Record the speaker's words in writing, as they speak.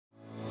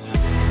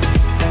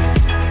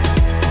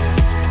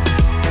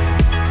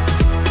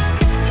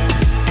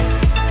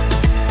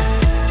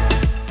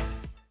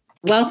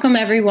Welcome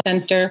everyone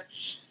Center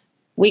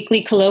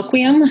Weekly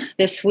Colloquium.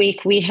 This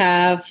week we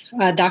have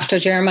Dr.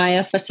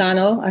 Jeremiah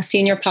Fasano, a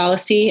Senior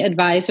Policy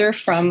Advisor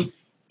from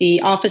the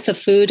Office of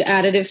Food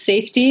Additives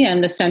Safety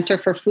and the Center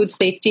for Food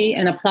Safety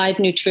and Applied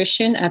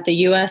Nutrition at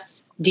the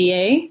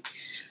USDA.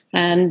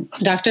 And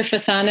Dr.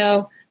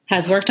 Fasano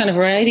has worked on a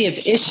variety of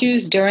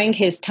issues during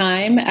his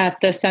time at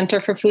the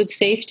Center for Food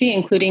Safety,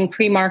 including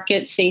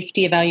pre-market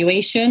safety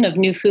evaluation of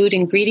new food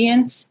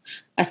ingredients,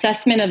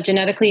 assessment of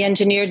genetically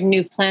engineered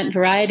new plant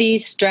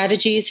varieties,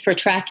 strategies for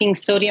tracking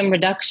sodium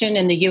reduction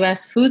in the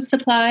U.S. food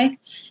supply,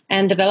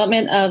 and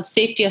development of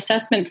safety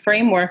assessment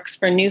frameworks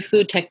for new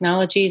food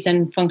technologies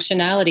and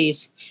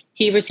functionalities.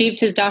 He received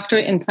his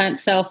doctorate in plant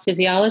cell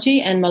physiology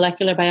and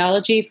molecular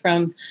biology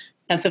from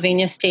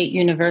Pennsylvania State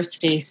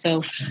University.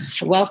 So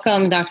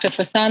welcome, Dr.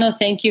 Fasano.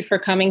 Thank you for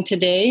coming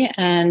today.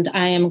 And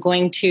I am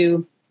going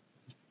to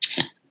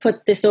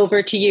put this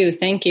over to you.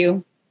 Thank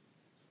you.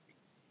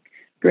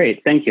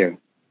 Great. Thank you.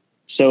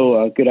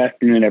 So good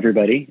afternoon,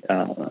 everybody.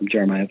 I'm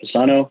Jeremiah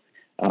Fasano.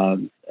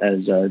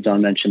 As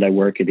Don mentioned, I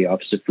work at the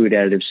Office of Food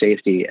Additive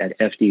Safety at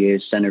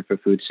FDA's Center for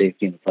Food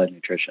Safety and Applied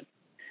Nutrition.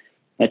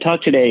 My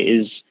talk today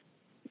is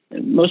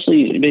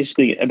mostly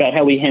basically about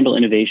how we handle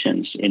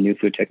innovations in new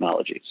food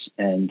technologies.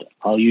 And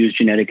I'll use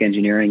genetic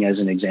engineering as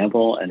an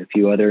example and a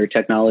few other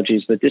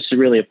technologies, but this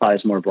really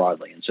applies more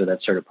broadly. And so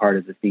that's sort of part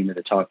of the theme of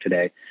the talk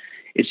today,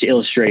 is to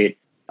illustrate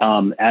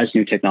as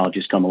new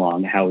technologies come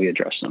along, how we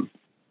address them.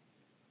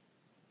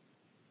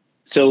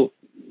 So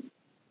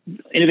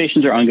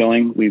innovations are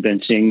ongoing. We've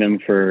been seeing them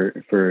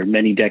for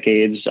many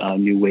decades,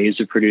 new ways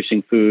of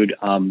producing food,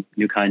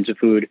 new kinds of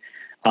food,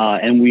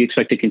 and we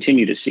expect to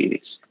continue to see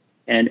these.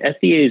 And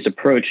FDA's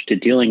approach to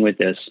dealing with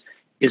this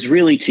is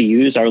really to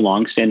use our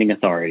longstanding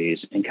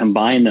authorities and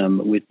combine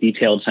them with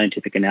detailed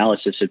scientific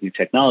analysis of new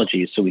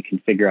technologies so we can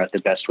figure out the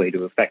best way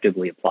to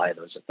effectively apply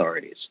those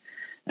authorities.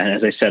 And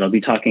as I said, I'll be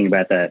talking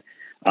about that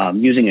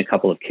using a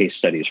couple of case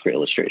studies for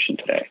illustration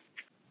today.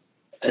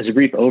 As a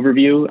brief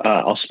overview,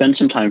 I'll spend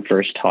some time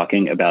first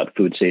talking about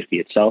food safety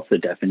itself, the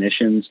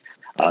definitions,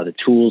 the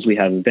tools we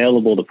have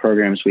available, the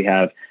programs we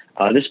have.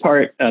 This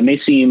part may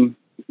seem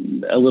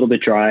a little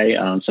bit dry,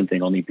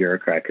 something only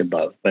bureaucrat could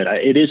love, but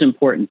it is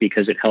important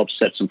because it helps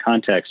set some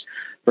context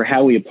for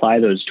how we apply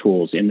those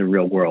tools in the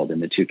real world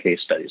in the two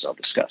case studies I'll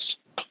discuss.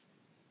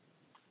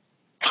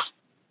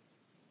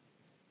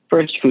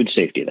 First, food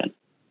safety then.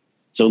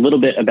 So a little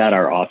bit about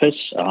our office.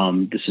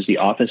 This is the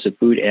Office of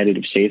Food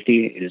Additive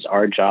Safety. It is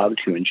our job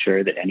to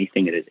ensure that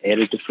anything that is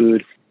added to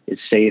food is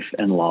safe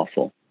and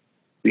lawful.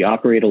 We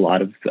operate a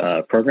lot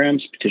of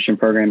programs, petition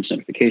programs,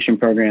 notification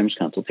programs,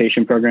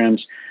 consultation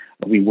programs.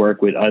 We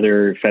work with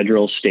other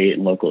federal, state,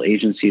 and local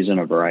agencies on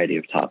a variety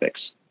of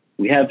topics.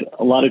 We have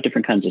a lot of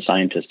different kinds of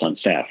scientists on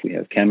staff. We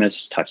have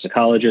chemists,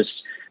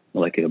 toxicologists,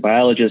 molecular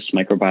biologists,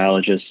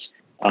 microbiologists,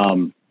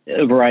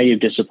 a variety of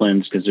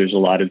disciplines because there's a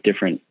lot of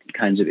different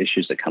kinds of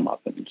issues that come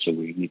up. And so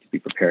we need to be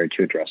prepared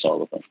to address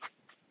all of them.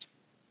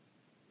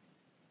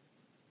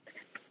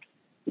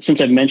 Since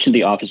I've mentioned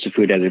the Office of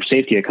Food Additive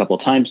Safety a couple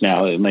of times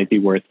now, it might be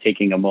worth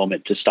taking a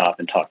moment to stop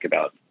and talk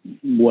about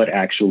what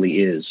actually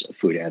is a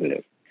food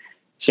additive.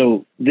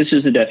 So this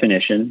is the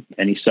definition: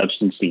 any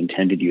substance the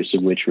intended use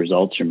of which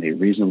results or may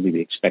reasonably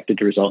be expected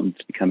to result in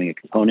its becoming a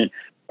component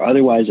or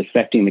otherwise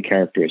affecting the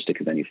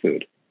characteristic of any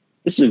food.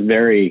 This is a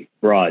very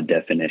broad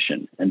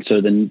definition. And so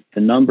the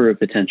number of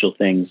potential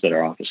things that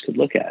our office could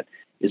look at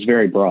is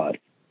very broad.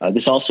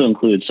 This also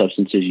includes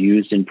substances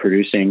used in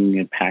producing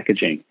and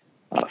packaging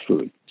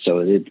food.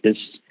 So this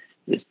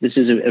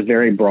is a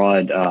very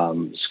broad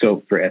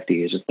scope for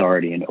FDA's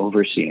authority in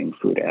overseeing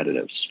food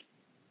additives.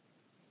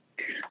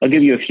 I'll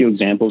give you a few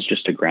examples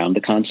just to ground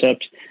the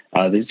concept.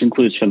 This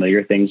includes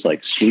familiar things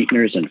like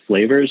sweeteners and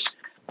flavors.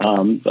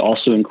 It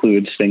also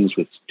includes things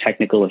with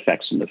technical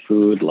effects in the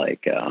food,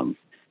 like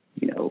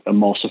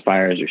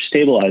emulsifiers or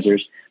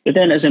stabilizers. But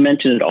then, as I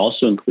mentioned, it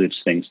also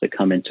includes things that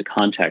come into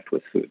contact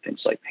with food,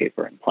 things like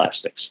paper and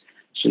plastics.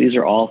 So these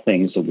are all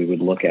things that we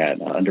would look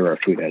at under our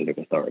food additive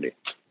authority.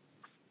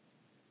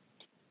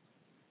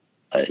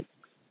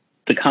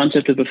 The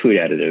concept of a food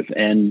additive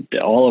and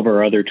all of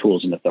our other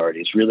tools and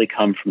authorities really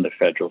come from the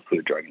Federal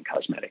Food, Drug, and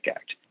Cosmetic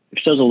Act,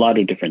 which does a lot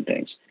of different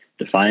things.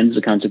 Defines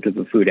the concept of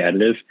a food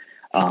additive,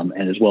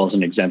 and as well as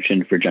an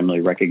exemption for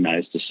generally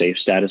recognized as safe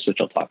status, which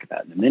I'll talk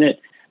about in a minute.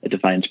 It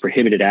defines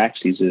prohibited acts.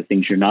 These are the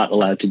things you're not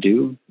allowed to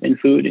do in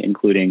food,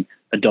 including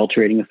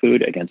adulterating a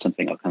food. Again,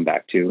 something I'll come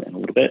back to in a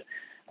little bit.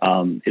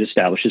 It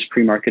establishes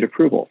pre-market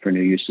approval for new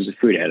uses of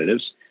food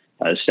additives,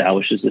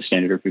 establishes the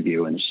standard of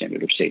review and the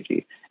standard of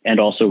safety, and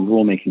also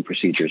rulemaking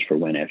procedures for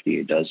when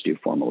FDA does do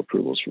formal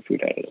approvals for food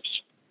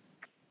additives.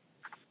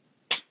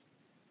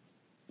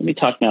 Let me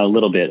talk now a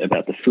little bit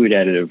about the food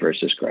additive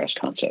versus GRAS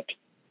concept.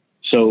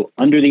 So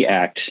under the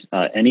Act,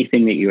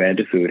 anything that you add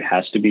to food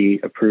has to be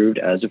approved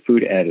as a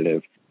food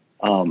additive.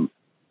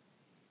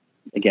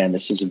 Again,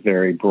 this is a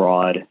very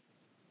broad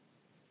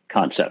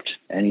concept.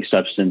 Any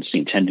substance, the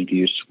intended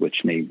use,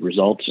 which may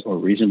result or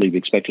reasonably be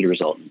expected to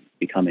result in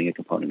becoming a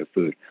component of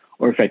food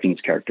or affecting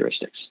its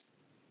characteristics.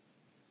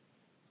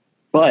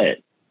 But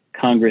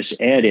Congress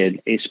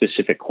added a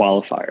specific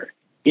qualifier.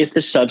 If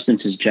the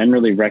substance is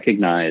generally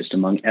recognized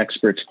among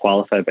experts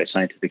qualified by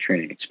scientific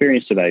training and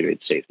experience to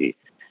evaluate safety,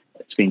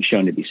 it's being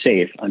shown to be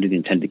safe under the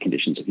intended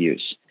conditions of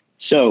use.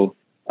 So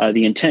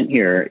the intent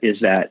here is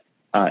that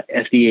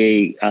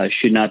FDA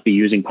should not be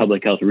using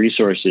public health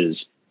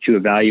resources to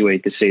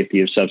evaluate the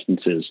safety of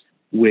substances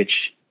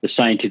which the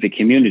scientific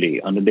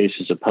community, on the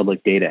basis of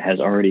public data, has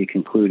already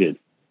concluded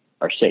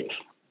are safe.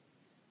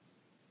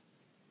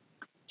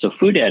 So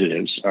food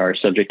additives are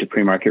subject to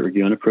pre-market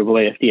review and approval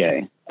by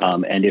FDA.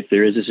 And if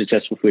there is a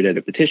successful food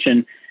additive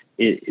petition,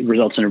 it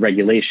results in a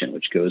regulation,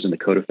 which goes in the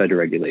Code of Federal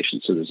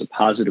Regulations. So there's a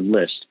positive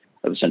list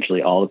of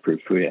essentially all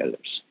approved food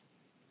additives.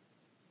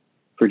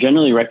 For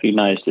generally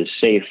recognized as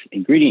safe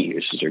ingredient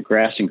uses or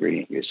GRAS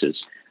ingredient uses,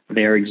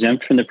 they are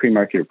exempt from the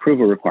pre-market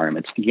approval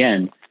requirements,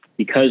 again,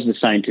 because the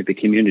scientific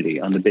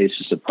community, on the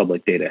basis of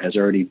public data, has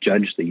already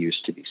judged the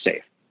use to be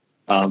safe.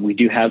 We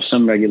do have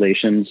some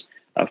regulations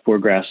for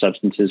GRAS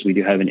substances. We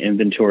do have an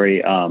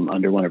inventory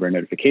under one of our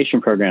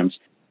notification programs,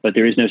 but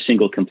there is no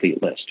single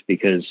complete list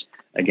because,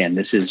 again,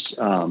 this is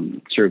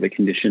sort of a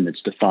condition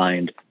that's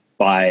defined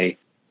by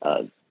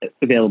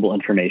available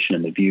information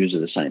and the views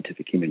of the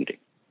scientific community.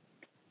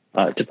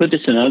 To put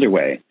this another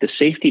way, the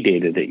safety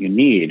data that you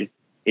need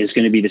is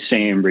going to be the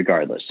same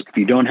regardless. If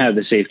you don't have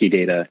the safety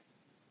data,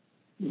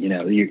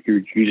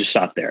 you just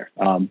stop there.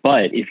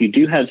 But if you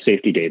do have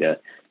safety data,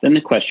 then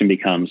the question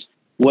becomes,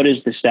 what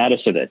is the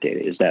status of that data?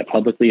 Is that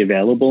publicly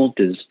available?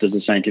 Does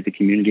the scientific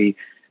community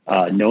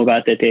know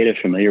about that data,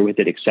 familiar with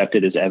it, accept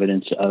it as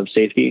evidence of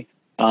safety?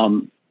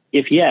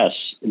 If yes,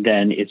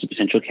 then it's a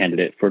potential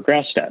candidate for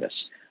GRAS status.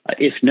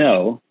 If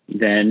no,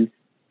 then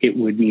it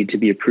would need to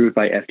be approved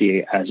by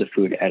FDA as a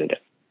food additive.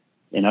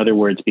 In other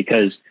words,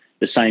 because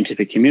the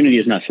scientific community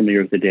is not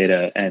familiar with the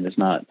data and is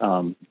not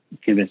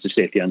convinced of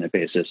safety on that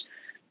basis,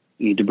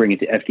 you need to bring it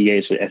to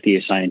FDA so that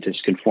FDA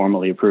scientists can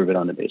formally approve it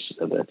on the basis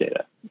of that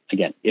data.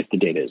 Again, if the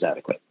data is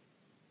adequate.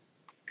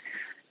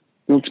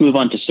 Let's move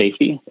on to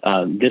safety.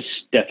 This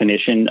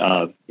definition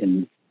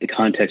in the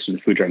context of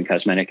the Food, Drug, and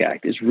Cosmetic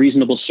Act is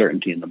reasonable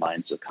certainty in the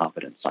minds of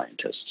competent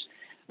scientists.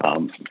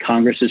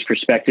 Congress's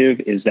perspective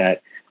is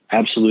that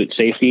absolute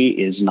safety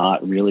is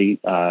not really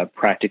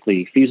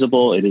practically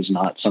feasible. It is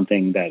not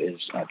something that is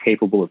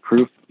capable of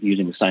proof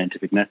using the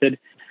scientific method.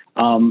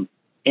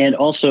 And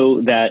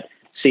also that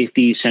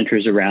safety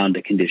centers around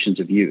the conditions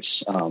of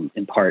use,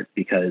 in part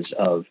because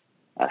of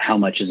how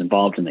much is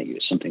involved in that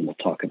use, something we'll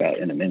talk about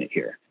in a minute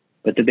here.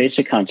 But the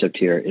basic concept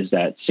here is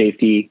that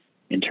safety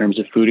in terms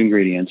of food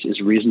ingredients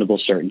is reasonable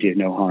certainty of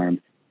no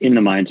harm in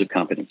the minds of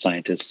competent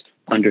scientists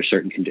under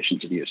certain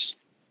conditions of use.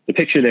 The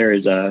picture there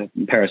is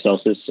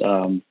Paracelsus,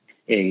 an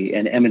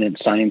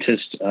eminent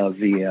scientist of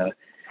the,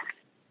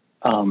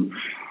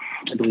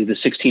 I believe, the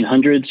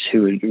 1600s,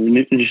 who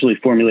initially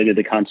formulated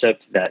the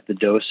concept that the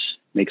dose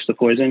makes the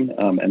poison,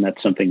 and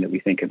that's something that we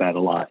think about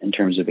a lot in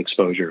terms of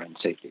exposure and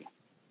safety.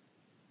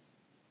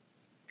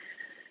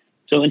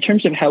 So in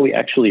terms of how we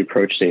actually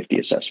approach safety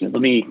assessment,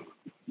 let me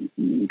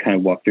kind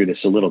of walk through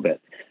this a little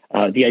bit.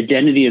 The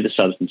identity of the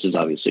substance is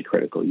obviously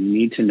critical. You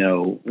need to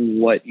know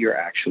what you're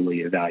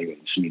actually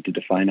evaluating. So you need to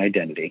define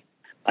identity.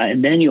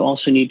 And then you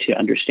also need to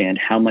understand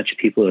how much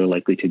people are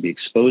likely to be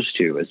exposed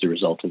to as a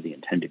result of the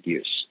intended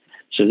use.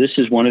 So this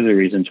is one of the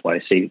reasons why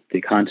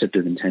the concept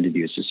of intended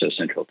use is so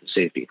central to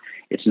safety.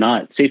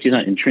 Safety is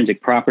not an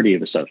intrinsic property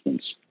of a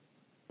substance.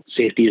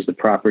 Safety is the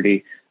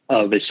property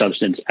of a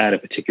substance at a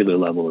particular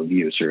level of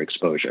use or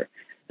exposure.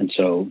 And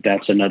so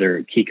that's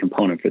another key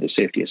component for the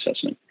safety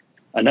assessment.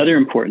 Another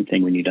important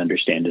thing we need to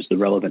understand is the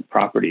relevant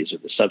properties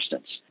of the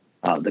substance,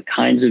 the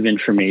kinds of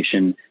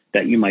information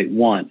that you might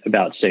want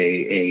about,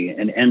 say,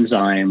 an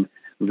enzyme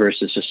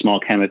versus a small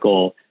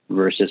chemical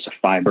versus a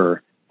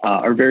fiber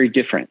are very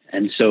different.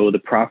 And so the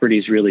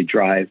properties really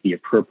drive the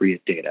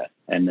appropriate data.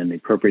 And then the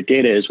appropriate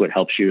data is what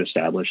helps you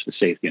establish the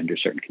safety under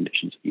certain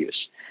conditions of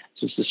use.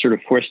 So it's this sort of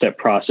four-step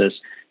process.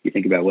 You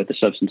think about what the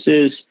substance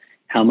is,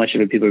 how much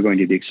of it people are going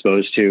to be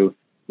exposed to,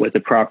 what the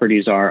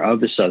properties are of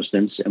the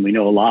substance. And we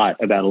know a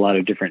lot about a lot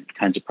of different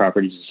kinds of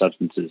properties of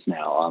substances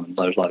now.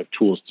 There's a lot of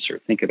tools to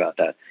sort of think about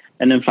that.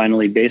 And then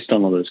finally, based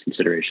on all those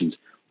considerations,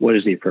 what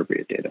is the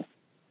appropriate data?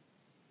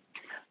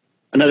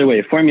 Another way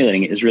of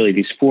formulating it is really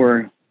these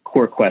four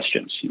core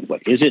questions.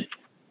 What is it?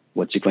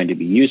 What's it going to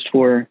be used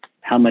for?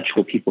 How much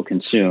will people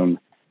consume?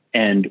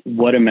 And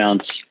what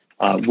amounts,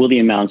 will the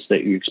amounts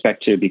that you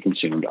expect to be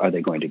consumed, are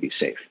they going to be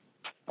safe?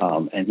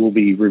 And we'll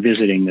be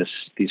revisiting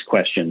these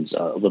questions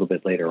a little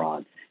bit later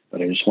on,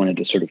 but I just wanted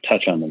to sort of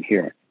touch on them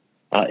here.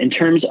 In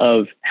terms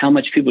of how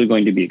much people are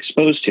going to be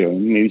exposed to,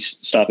 and maybe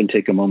stop and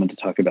take a moment to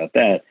talk about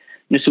that.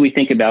 And so we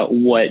think about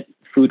what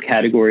food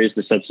categories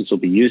the substance will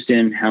be used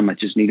in, how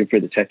much is needed for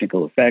the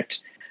technical effect,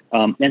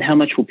 and how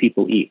much will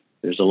people eat.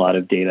 There's a lot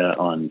of data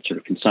on sort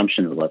of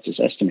consumption that lets us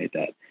estimate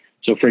that.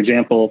 So for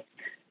example,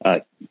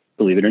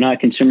 believe it or not,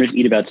 consumers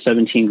eat about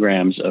 17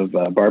 grams of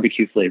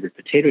barbecue flavored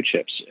potato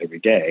chips every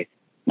day.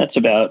 That's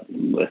about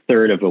a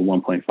third of a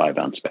 1.5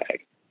 ounce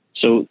bag.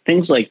 So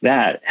things like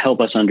that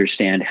help us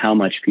understand how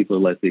much people are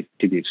likely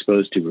to be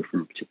exposed to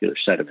from a particular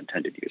set of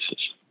intended uses.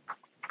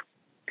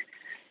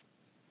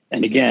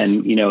 And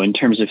again, in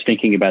terms of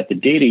thinking about the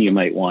data you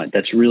might want,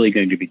 that's really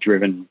going to be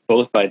driven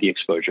both by the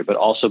exposure, but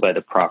also by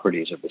the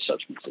properties of the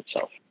substance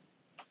itself.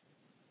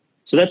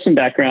 So that's some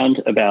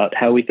background about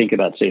how we think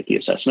about safety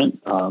assessment.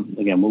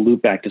 Again, we'll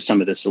loop back to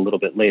some of this a little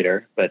bit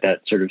later, but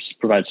that sort of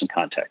provides some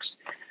context.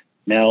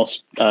 Now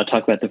I'll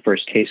talk about the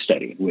first case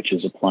study, which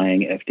is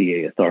applying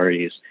FDA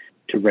authorities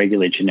to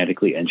regulate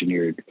genetically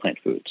engineered plant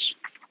foods.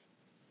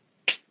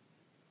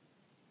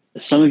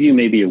 As some of you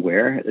may be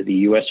aware, in the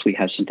US, we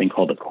have something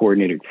called a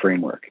coordinated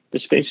framework.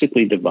 This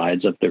basically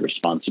divides up the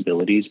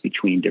responsibilities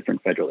between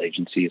different federal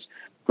agencies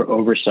for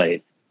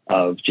oversight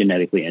of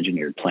genetically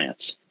engineered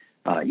plants.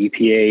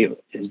 EPA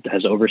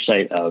has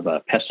oversight of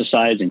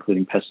pesticides,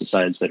 including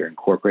pesticides that are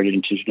incorporated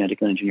into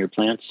genetically engineered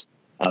plants.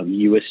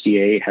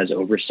 USDA has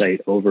oversight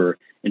over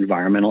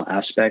environmental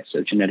aspects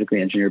of genetically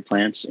engineered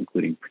plants,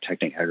 including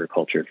protecting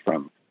agriculture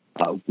from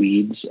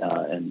weeds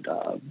and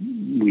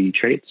weed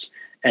traits.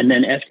 And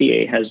then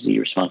FDA has the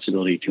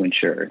responsibility to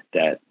ensure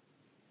that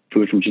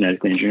food from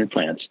genetically engineered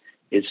plants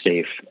is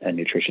safe and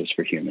nutritious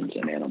for humans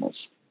and animals.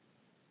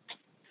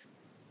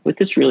 What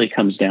this really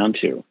comes down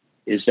to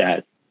is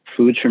that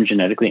foods from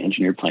genetically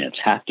engineered plants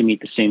have to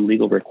meet the same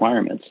legal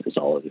requirements as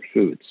all other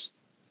foods.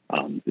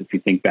 If you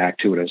think back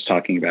to what I was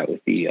talking about with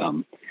the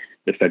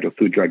Federal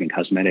Food, Drug, and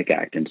Cosmetic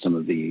Act and some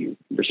of the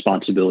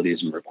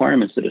responsibilities and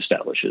requirements that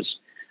establishes,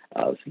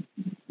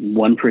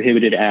 one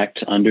prohibited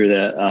act under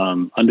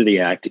the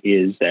act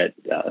is that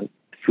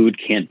food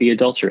can't be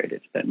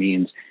adulterated. That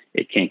means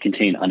it can't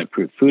contain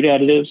unapproved food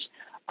additives.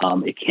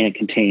 It can't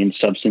contain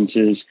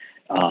substances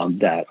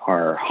that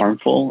are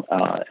harmful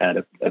at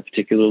a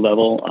particular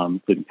level,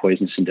 including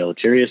poisonous and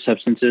deleterious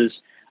substances.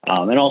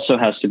 It also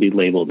has to be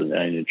labeled in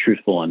a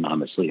truthful and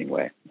non-misleading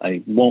way.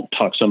 I won't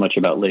talk so much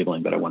about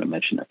labeling, but I want to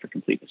mention that for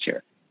completeness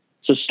here.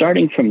 So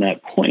starting from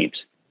that point,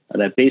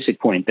 that basic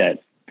point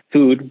that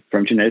food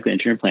from genetically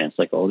engineered plants,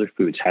 like all other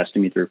foods, has to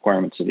meet the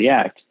requirements of the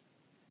Act,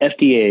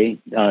 FDA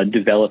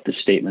developed a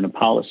statement of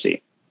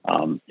policy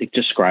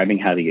describing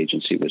how the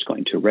agency was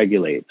going to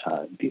regulate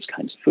these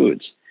kinds of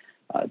foods.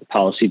 The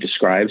policy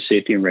describes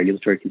safety and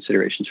regulatory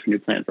considerations for new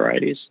plant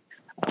varieties.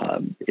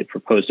 It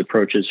proposed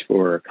approaches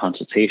for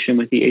consultation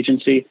with the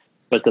agency,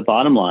 but the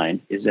bottom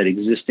line is that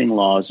existing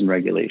laws and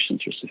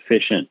regulations are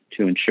sufficient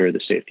to ensure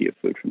the safety of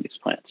food from these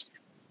plants.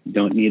 You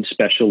don't need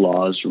special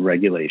laws or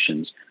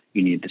regulations.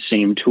 You need the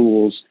same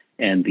tools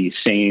and the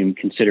same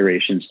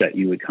considerations that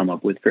you would come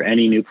up with for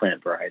any new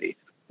plant variety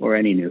or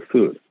any new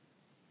food.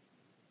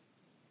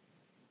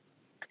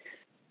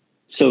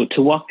 So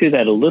to walk through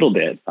that a little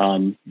bit,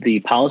 the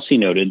policy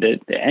noted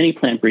that any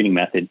plant breeding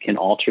method can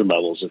alter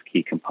levels of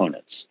key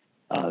components.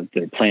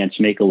 The plants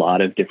make a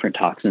lot of different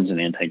toxins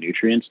and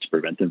anti-nutrients to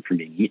prevent them from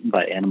being eaten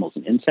by animals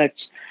and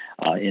insects.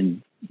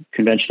 In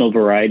conventional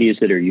varieties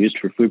that are used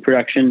for food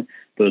production,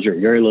 those are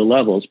at very low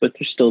levels, but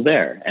they're still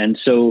there. And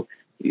so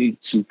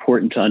it's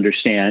important to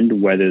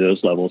understand whether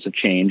those levels have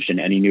changed in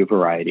any new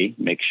variety,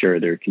 make sure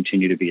they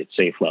continue to be at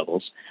safe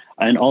levels.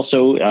 And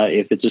also,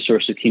 if it's a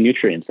source of key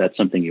nutrients, that's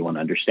something you want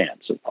to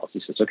understand. So the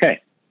policy says,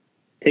 okay,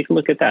 take a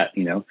look at that.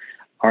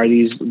 Are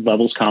these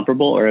levels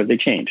comparable or have they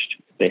changed?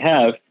 If they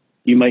have,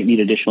 you might need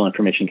additional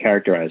information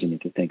characterizing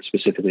it to think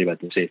specifically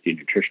about the safety and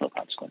nutritional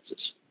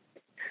consequences.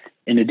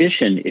 In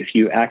addition, if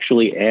you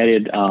actually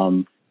added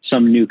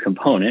some new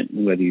component,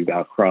 whether you've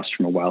outcrossed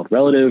from a wild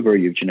relative or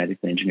you've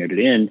genetically engineered it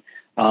in,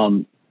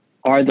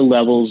 are the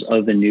levels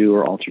of the new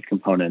or altered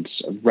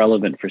components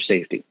relevant for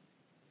safety?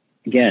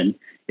 Again,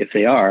 if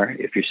they are,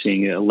 if you're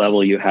seeing a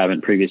level you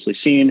haven't previously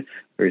seen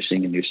or you're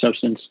seeing a new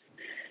substance,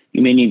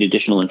 you may need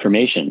additional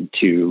information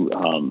to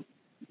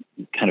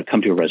kind of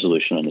come to a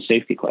resolution on the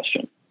safety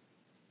question.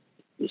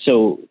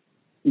 So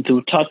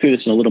to talk through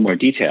this in a little more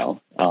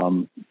detail,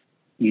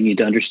 you need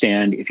to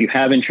understand if you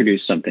have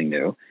introduced something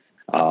new,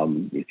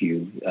 if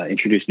you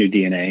introduce new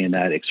DNA and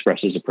that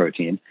expresses a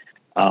protein,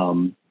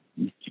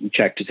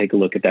 check to take a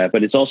look at that.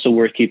 But it's also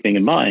worth keeping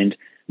in mind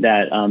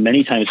that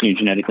many times when you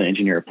genetically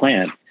engineer a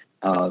plant,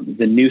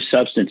 the new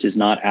substance is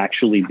not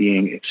actually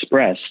being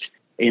expressed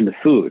in the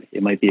food.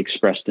 It might be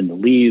expressed in the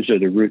leaves or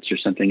the roots or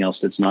something else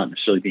that's not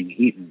necessarily being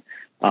eaten.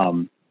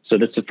 So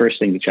that's the first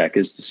thing to check,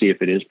 is to see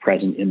if it is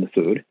present in the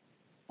food.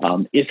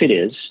 If it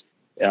is,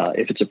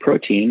 if it's a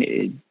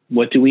protein,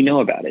 what do we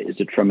know about it? Is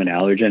it from an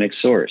allergenic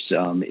source?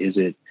 Is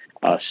it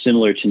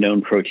similar to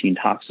known protein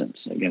toxins?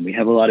 Again, we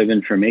have a lot of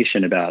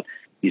information about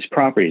these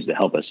properties that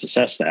help us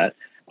assess that.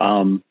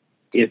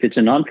 If it's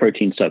a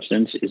non-protein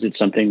substance, is it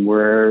something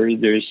where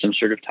there's some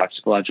sort of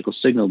toxicological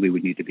signal we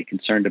would need to be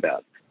concerned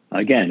about?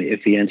 Again,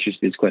 if the answers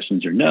to these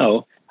questions are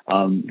no,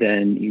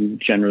 then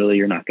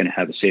you're not going to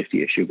have a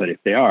safety issue. But if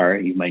they are,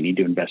 you might need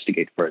to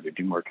investigate further,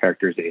 do more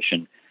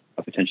characterization,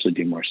 potentially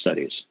do more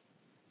studies.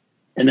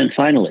 And then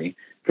finally,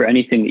 for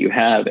anything that you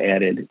have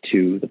added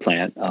to the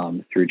plant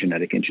through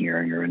genetic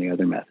engineering or any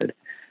other method,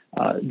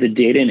 the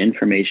data and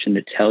information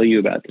that tell you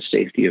about the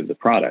safety of the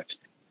product,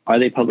 are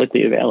they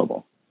publicly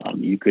available?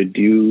 You could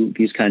do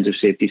these kinds of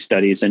safety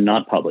studies and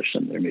not publish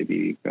them. There may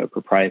be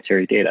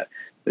proprietary data,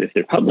 but if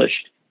they're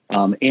published,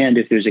 and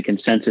if there's a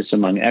consensus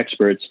among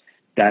experts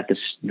that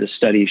the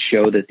studies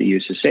show that the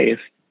use is safe,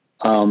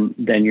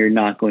 then you're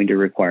not going to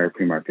require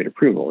pre-market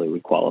approval. It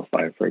would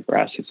qualify for a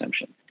GRAS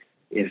exemption.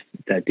 If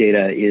that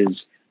data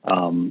is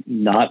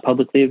not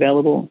publicly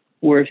available,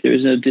 or if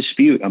there's a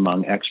dispute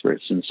among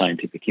experts in the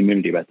scientific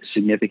community about the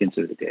significance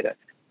of the data,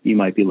 you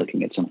might be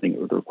looking at something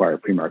that would require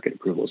pre-market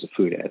approval as a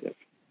food additive.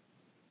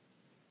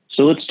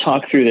 So let's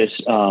talk through this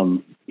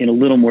in a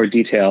little more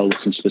detail with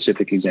some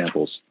specific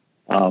examples.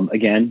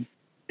 Again,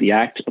 the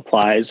Act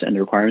applies, and the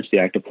requirements of the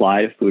Act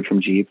apply to food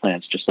from GE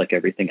plants just like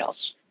everything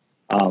else.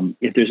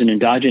 If there's an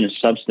endogenous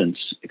substance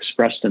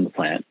expressed in the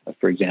plant,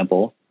 for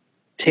example,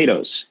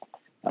 potatoes.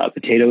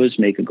 Potatoes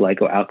make a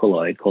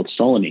glycoalkaloid called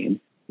solanine,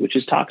 which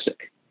is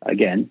toxic.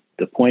 Again,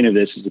 the point of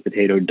this is the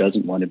potato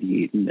doesn't want to be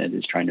eaten and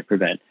is trying to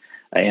prevent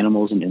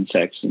animals and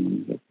insects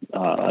and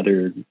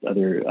other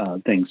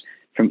things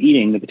from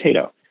eating the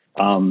potato.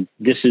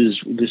 This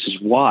is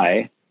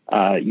why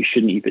you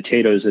shouldn't eat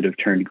potatoes that have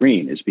turned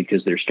green, is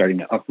because they're starting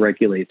to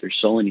upregulate their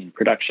solanine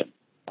production,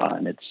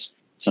 and it's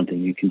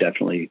something you can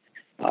definitely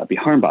be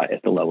harmed by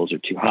if the levels are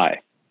too high.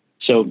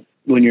 So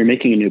when you're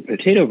making a new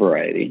potato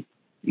variety,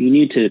 you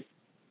need to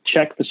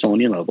check the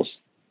solanine levels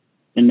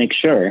and make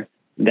sure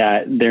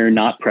that they're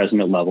not present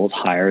at levels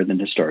higher than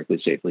historically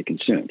safely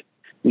consumed.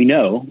 We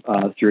know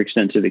through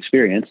extensive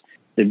experience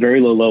that very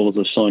low levels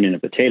of solanine in a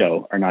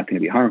potato are not going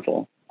to be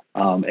harmful.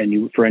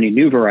 For any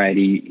new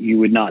variety, you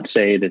would not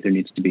say that there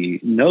needs to be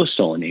no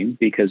solanine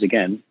because,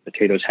 again,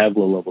 potatoes have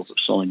low levels of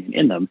solanine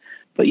in them,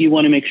 but you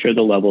want to make sure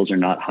the levels are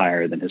not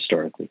higher than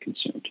historically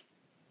consumed.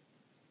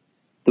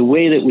 The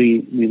way that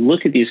we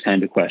look at these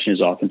kinds of questions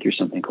is often through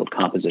something called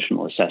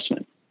compositional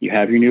assessment. You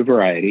have your new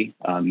variety,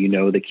 you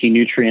know the key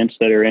nutrients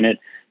that are in it,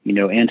 you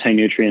know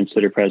anti-nutrients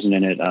that are present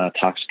in it,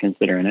 toxicants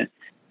that are in it.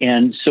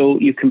 And so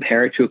you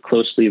compare it to a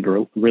closely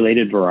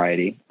related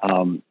variety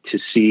to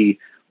see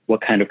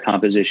what kind of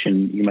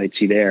composition you might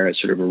see there as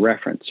sort of a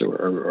reference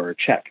or a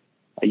check.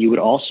 You would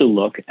also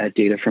look at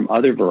data from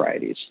other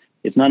varieties.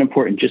 It's not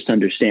important just to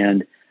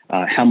understand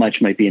how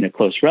much might be in a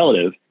close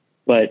relative,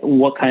 but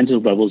what kinds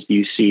of levels do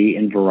you see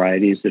in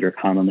varieties that are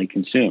commonly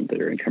consumed,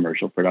 that are in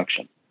commercial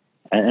production?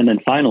 And then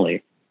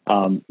finally,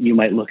 you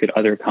might look at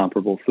other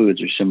comparable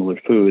foods or similar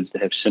foods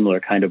that have similar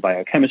kind of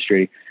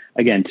biochemistry,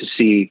 again, to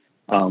see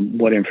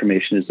what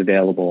information is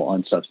available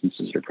on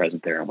substances that are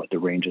present there and what the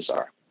ranges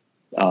are.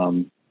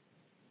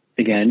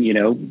 Again, you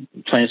know,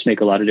 plants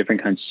make a lot of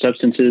different kinds of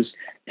substances,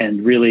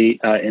 and really,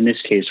 in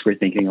this case, we're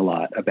thinking a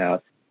lot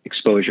about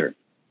exposure.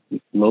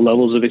 Low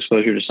levels of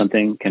exposure to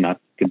something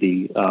could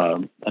be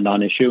a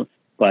non-issue,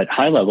 but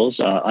high levels,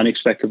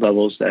 unexpected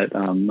levels that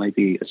might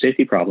be a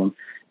safety problem.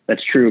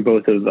 That's true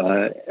both of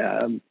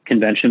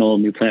conventional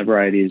new plant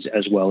varieties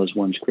as well as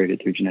ones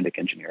created through genetic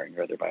engineering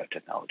or other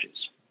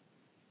biotechnologies.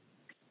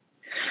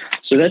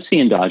 So that's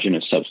the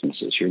endogenous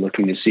substances. You're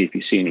looking to see if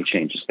you see any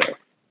changes there.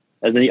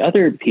 The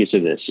other piece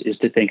of this is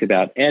to think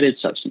about added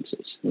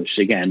substances, which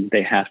again,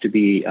 they have to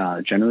be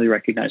generally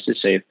recognized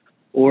as safe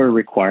or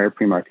require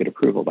pre-market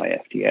approval by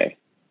FDA.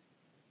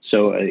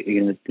 So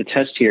again, the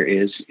test here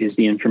is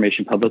the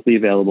information publicly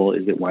available?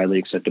 Is it widely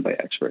accepted by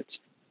experts?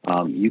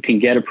 You can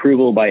get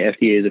approval by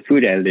FDA as a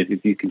food additive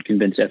if you can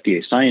convince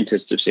FDA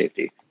scientists of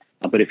safety.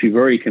 But if you've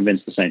already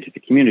convinced the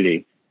scientific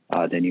community,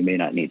 then you may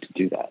not need to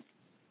do that.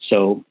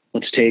 So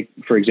let's take,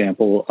 for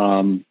example,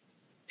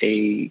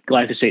 a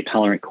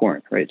glyphosate-tolerant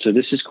corn, right? So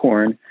this is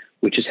corn,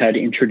 which has had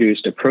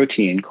introduced a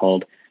protein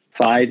called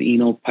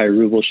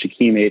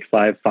 5-enolpyruvylshikimate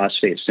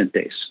 5-phosphate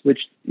synthase, which,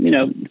 you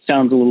know,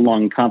 sounds a little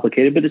long and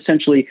complicated, but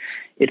essentially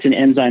it's an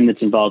enzyme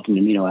that's involved in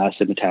amino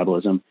acid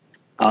metabolism.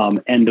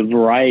 And the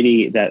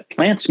variety that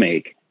plants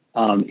make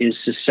is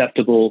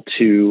susceptible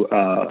to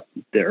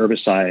the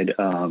herbicide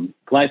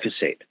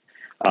glyphosate.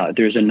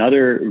 There's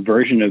another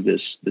version of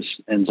this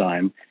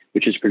enzyme,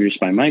 which is produced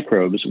by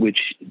microbes,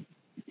 which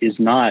is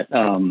not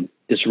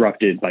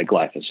disrupted by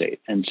glyphosate.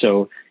 And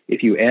so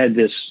if you add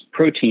this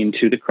protein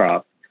to the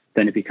crop,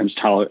 then it becomes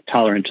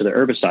tolerant to the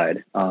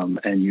herbicide,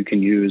 and you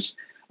can use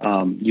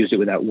it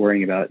without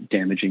worrying about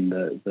damaging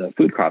the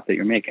food crop that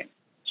you're making.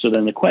 So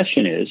then the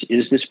question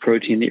is this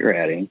protein that you're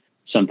adding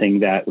something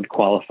that would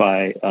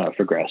qualify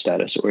for GRAS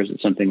status, or is it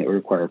something that would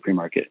require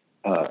pre-market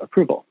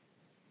approval?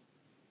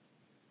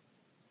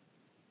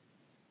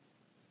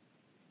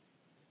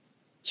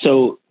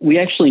 So we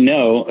actually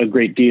know a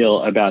great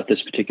deal about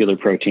this particular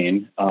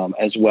protein,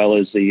 as well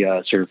as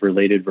the sort of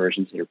related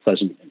versions that are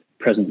present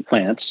in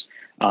plants.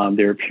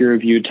 There are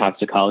peer-reviewed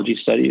toxicology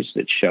studies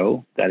that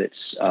show that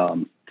it's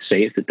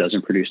safe. It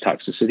doesn't produce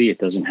toxicity. It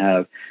doesn't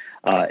have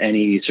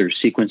any sort of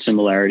sequence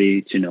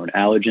similarity to known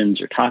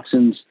allergens or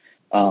toxins.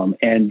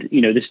 And, you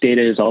know, this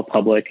data is all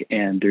public,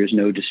 and there's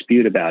no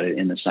dispute about it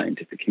in the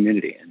scientific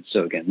community. And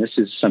so, again, this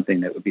is something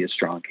that would be a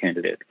strong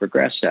candidate for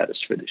GRAS status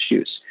for this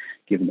use,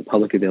 given the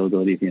public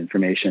availability of the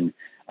information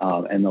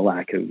and the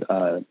lack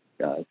of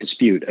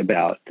dispute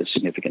about the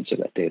significance of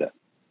that data.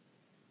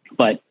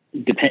 But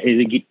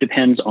it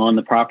depends on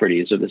the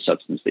properties of the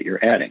substance that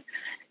you're adding.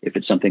 If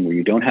it's something where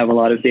you don't have a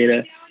lot of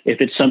data,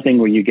 if it's something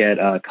where you get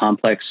a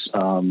complex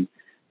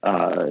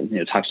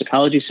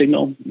toxicology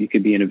signal, you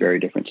could be in a very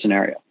different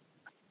scenario.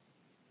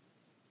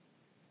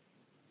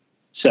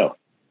 So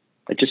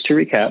just to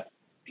recap,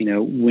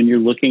 when you're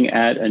looking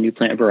at a new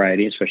plant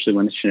variety, especially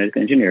when it's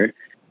genetically engineered,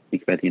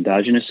 think about the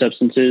endogenous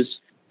substances.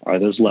 Are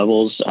those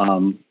levels,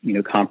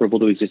 comparable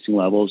to existing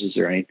levels? Is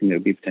there anything that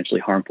would be potentially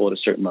harmful at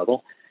a certain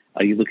level?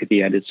 You look at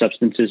the added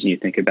substances and you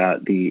think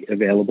about the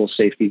available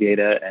safety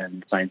data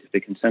and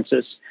scientific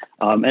consensus.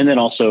 And then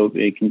also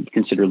you can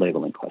consider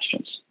labeling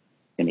questions.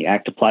 And the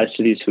Act applies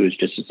to these foods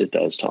just as it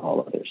does to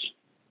all others.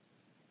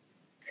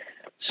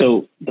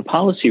 So the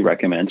policy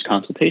recommends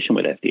consultation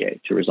with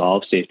FDA to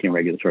resolve safety and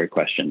regulatory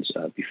questions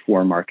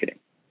before marketing.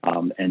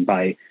 And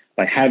by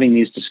having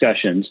these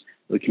discussions,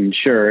 we can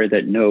ensure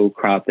that no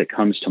crop that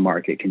comes to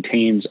market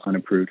contains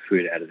unapproved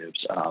food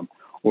additives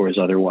or is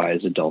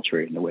otherwise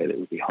adulterated in a way that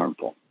would be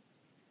harmful.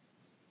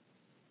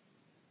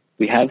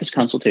 We have this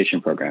consultation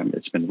program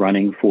that's been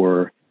running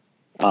for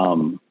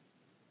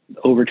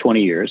over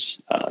 20 years.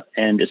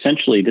 And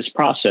essentially, this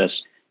process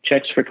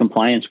checks for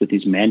compliance with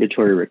these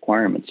mandatory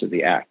requirements of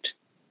the Act.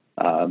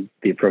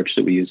 The approach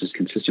that we use is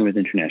consistent with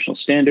international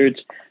standards.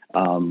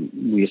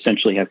 We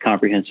essentially have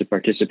comprehensive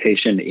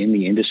participation in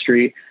the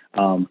industry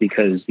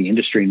because the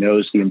industry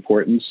knows the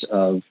importance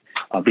of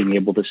being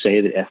able to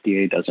say that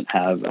FDA doesn't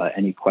have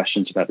any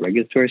questions about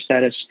regulatory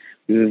status.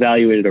 We've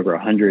evaluated over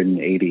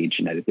 180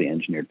 genetically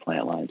engineered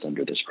plant lines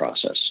under this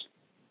process.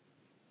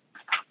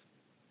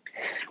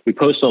 We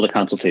post all the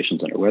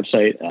consultations on our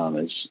website,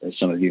 as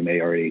some of you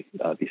may already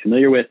be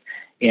familiar with.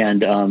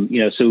 And,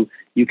 so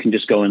you can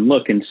just go and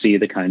look and see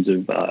the kinds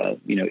of,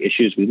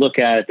 issues we look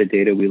at, the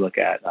data we look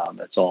at.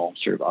 That's all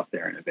sort of up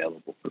there and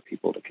available for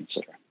people to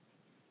consider.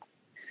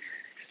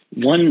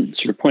 One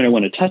sort of point I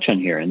want to touch on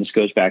here, and this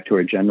goes back to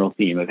our general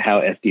theme of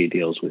how FDA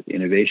deals with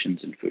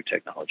innovations in food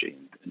technology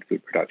and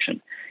food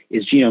production,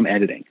 is genome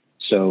editing.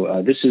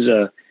 So this is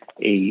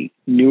a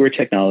newer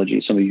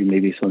technology some of you may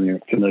be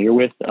familiar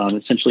with.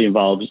 Essentially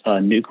involves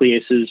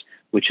nucleases,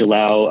 which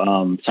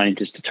allow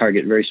scientists to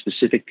target very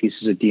specific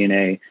pieces of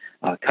DNA,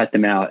 cut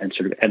them out, and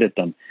sort of edit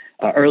them.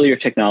 Earlier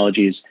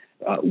technologies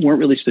weren't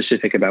really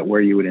specific about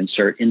where you would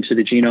insert into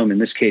the genome. In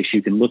this case,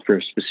 you can look for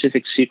a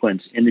specific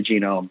sequence in the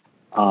genome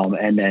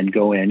and then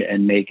go in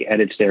and make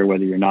edits there,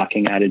 whether you're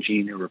knocking out a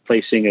gene or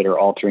replacing it or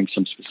altering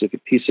some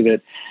specific piece of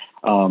it.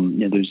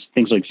 There's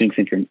things like zinc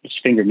finger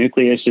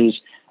nucleases,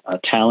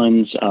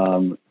 talons,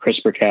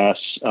 CRISPR-Cas,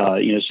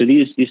 so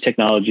these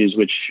technologies,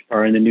 which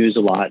are in the news a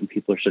lot and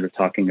people are sort of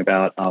talking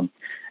about, and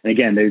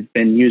again, they've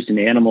been used in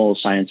animal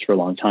science for a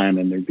long time,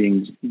 and they're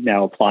being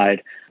now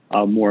applied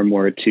more and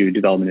more to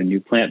development of new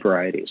plant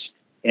varieties.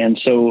 And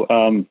so,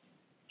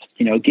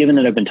 given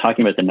that I've been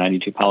talking about the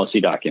 92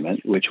 policy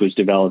document, which was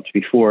developed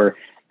before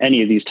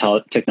any of these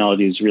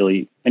technologies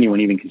really anyone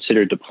even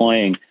considered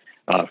deploying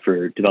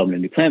for development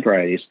of new plant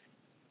varieties,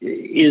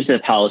 is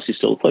that policy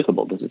still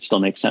applicable? Does it still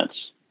make sense?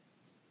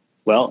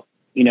 Well,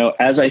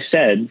 as I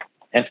said,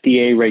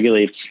 FDA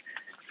regulates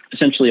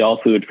essentially all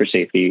food for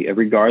safety,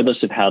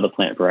 regardless of how the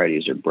plant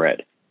varieties are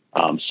bred.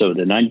 So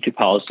the 92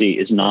 policy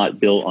is not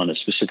built on a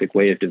specific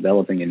way of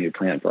developing a new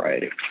plant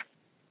variety.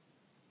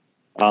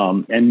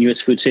 And U.S.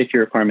 food safety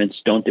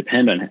requirements don't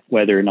depend on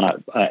whether or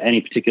not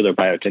any particular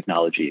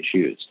biotechnology is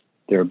used.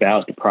 They're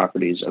about the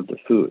properties of the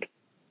food.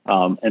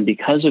 And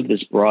because of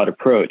this broad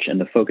approach and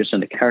the focus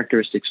on the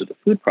characteristics of the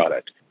food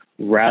product,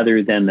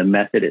 rather than the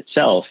method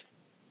itself,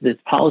 the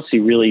policy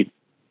really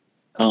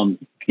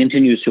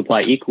continues to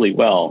apply equally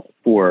well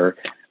for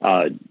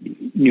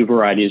new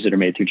varieties that are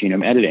made through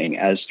genome editing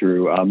as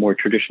through more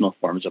traditional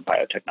forms of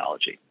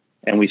biotechnology.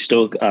 And we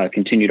still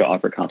continue to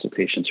offer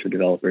consultations for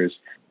developers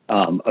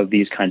of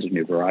these kinds of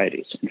new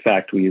varieties. In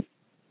fact,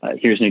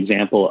 here's an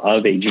example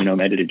of a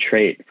genome edited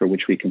trait for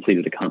which we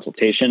completed a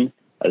consultation.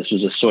 This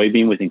was a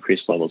soybean with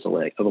increased levels of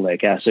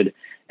oleic acid.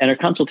 And our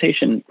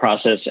consultation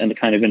process and the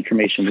kind of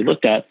information we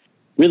looked at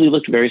really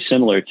looked very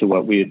similar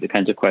to the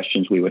kinds of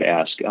questions we would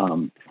ask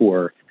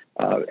for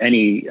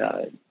any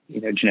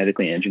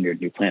genetically engineered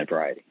new plant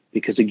variety.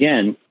 Because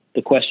again,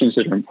 the questions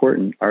that are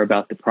important are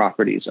about the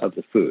properties of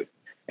the food.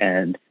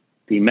 And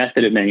the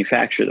method of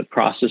manufacture, the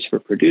process for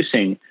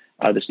producing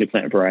this new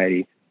plant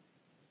variety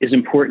is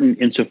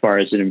important insofar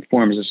as it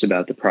informs us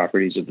about the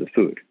properties of the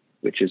food,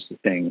 which is the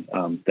thing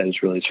that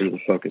is really sort of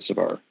the focus of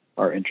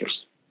our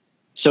interest.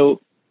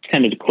 So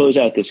kind of to close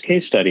out this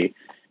case study,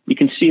 you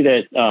can see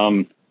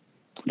that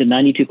the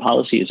 92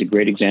 policy is a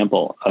great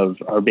example of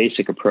our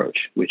basic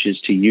approach, which is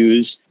to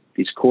use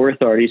these core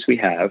authorities we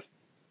have,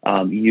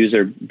 use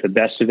the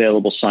best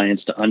available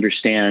science to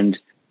understand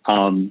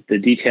the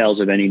details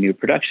of any new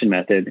production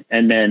method,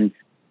 and then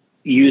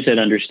use that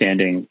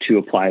understanding to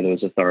apply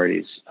those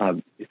authorities,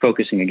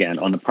 focusing again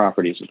on the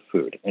properties of the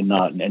food and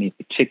not in any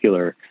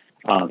particular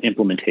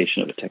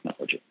implementation of a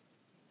technology.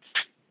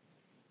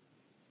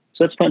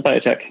 So that's plant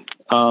biotech.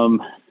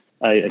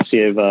 I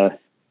see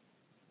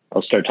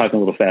I'll start talking a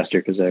little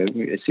faster because I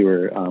see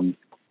we're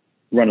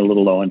run a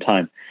little low on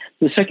time.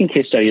 The second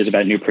case study is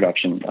about new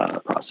production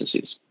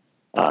processes.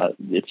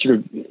 It's sort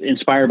of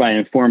inspired by and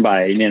informed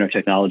by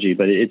nanotechnology,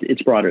 but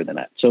it's broader than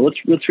that. So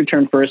let's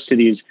return first to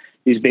these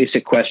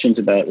basic questions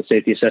about the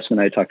safety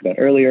assessment I talked about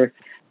earlier.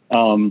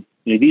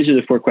 These are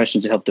the 4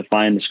 questions that help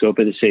define the scope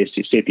of the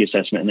safety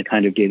assessment and the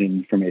kind of data and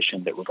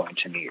information that we're going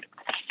to need.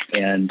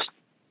 And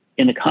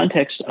in the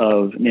context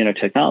of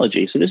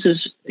nanotechnology, so this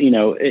is,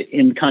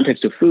 in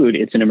context of food,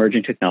 it's an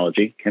emerging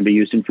technology, can be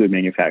used in food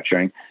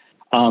manufacturing,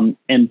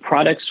 and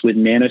products with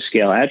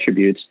nanoscale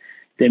attributes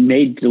that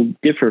may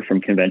differ from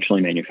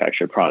conventionally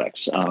manufactured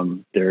products.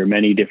 There are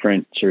many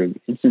different sort of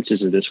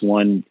instances of this.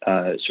 One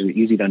sort of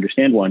easy to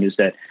understand one is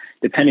that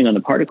depending on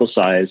the particle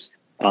size,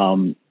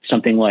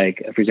 something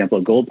like, for example,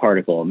 a gold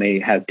particle may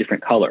have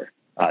different color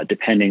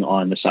depending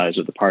on the size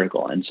of the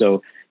particle. And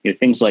so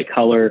things like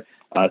color,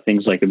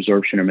 things like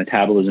absorption or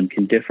metabolism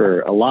can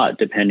differ a lot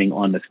depending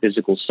on the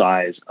physical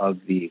size of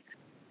the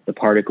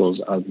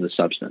particles of the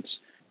substance.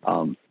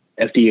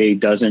 FDA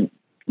doesn't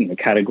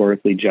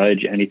categorically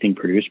judge anything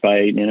produced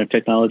by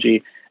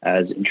nanotechnology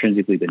as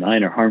intrinsically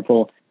benign or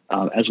harmful.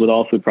 As with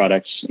all food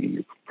products,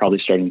 you're probably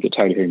starting to get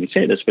tired of hearing me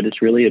say this, but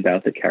it's really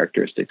about the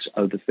characteristics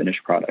of the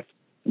finished product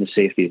and the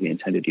safety of the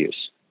intended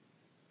use.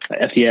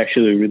 FDA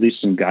actually released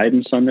some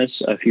guidance on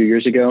this a few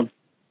years ago.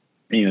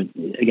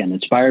 Again,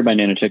 inspired by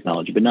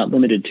nanotechnology, but not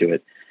limited to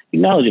it,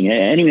 acknowledging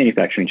any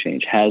manufacturing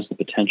change has the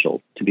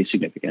potential to be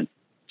significant.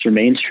 This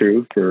remains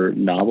true for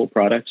novel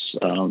products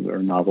or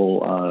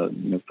novel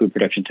food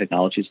production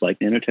technologies like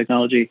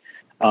nanotechnology,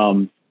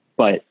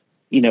 but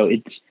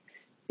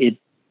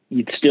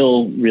it's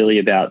still really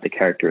about the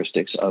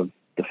characteristics of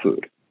the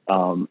food.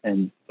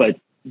 But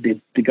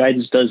the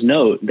guidance does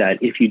note that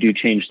if you do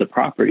change the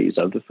properties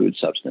of the food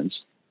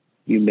substance,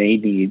 you may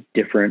need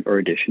different or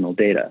additional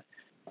data.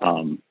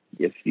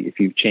 If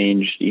you've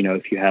changed,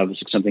 if you have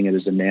something that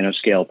is a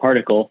nanoscale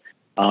particle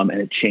and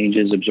it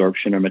changes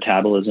absorption or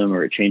metabolism,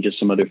 or it changes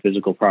some other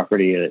physical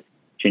property, it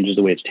changes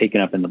the way it's taken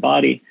up in the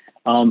body,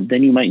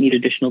 then you might need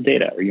additional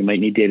data, or you might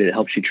need data that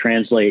helps you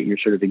translate your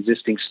sort of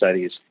existing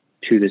studies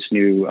to this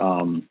new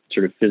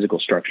sort of physical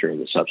structure of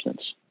the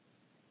substance.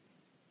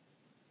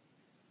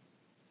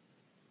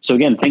 So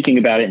again, thinking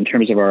about it in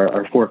terms of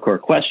our 4 core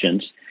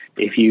questions,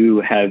 if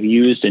you have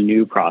used a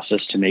new process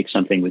to make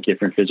something with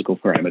different physical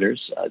parameters,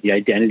 the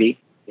identity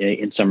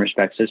in some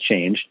respects has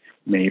changed,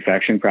 the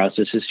manufacturing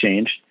process has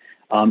changed,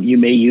 you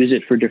may use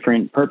it for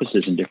different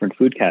purposes in different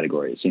food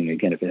categories. And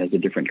again, if it has a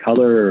different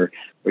color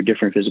or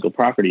different physical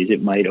properties,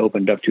 it might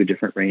open up to a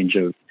different range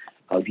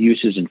of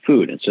uses in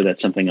food. And so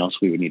that's something else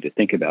we would need to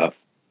think about.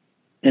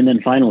 And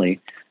then finally,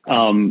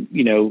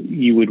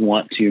 you would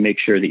want to make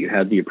sure that you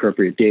have the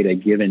appropriate data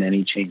given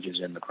any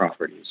changes in the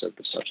properties of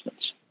the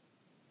substance.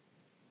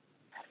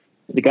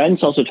 The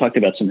guidance also talked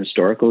about some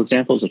historical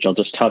examples, which I'll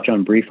just touch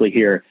on briefly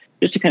here,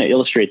 just to kind of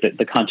illustrate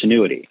the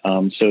continuity.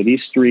 So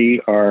these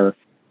 3 are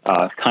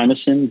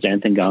chymosin,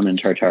 xanthan gum,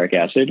 and tartaric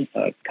acid.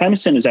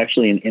 Chymosin is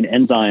actually an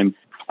enzyme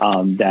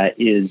that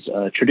is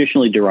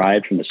traditionally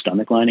derived from the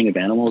stomach lining of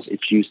animals.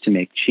 It's used to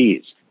make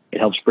cheese. It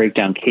helps break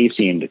down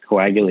casein to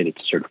coagulate it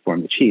to sort of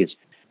form the cheese.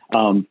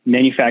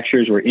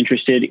 Manufacturers were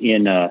interested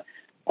in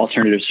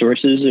alternative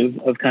sources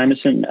of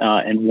chymosin,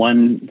 and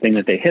one thing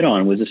that they hit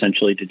on was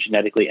essentially to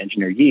genetically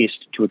engineer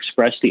yeast to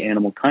express the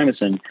animal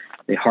chymosin.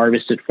 They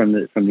harvest it from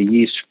the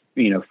yeast,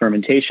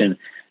 fermentation,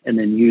 and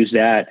then use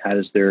that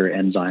as their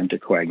enzyme to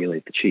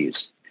coagulate the cheese.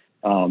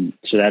 So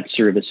that's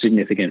sort of a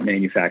significant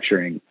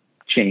manufacturing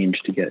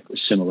change to get a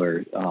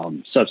similar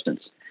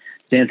substance.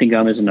 Xanthan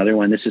gum is another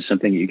one. This is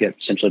something that you get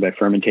essentially by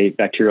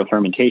bacterial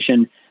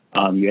fermentation.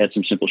 You add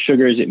some simple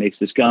sugars, it makes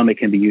this gum. It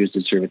can be used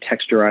as sort of a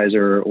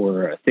texturizer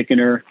or a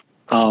thickener.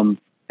 And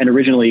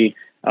originally,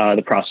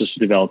 the process was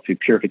developed through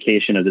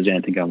purification of the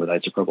xanthan gum with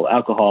isopropyl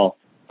alcohol.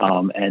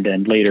 And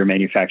then later,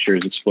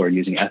 manufacturers explored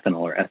using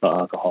ethanol or ethyl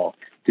alcohol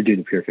to do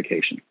the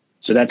purification.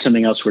 So that's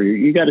something else where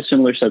you got a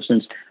similar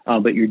substance,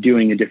 but you're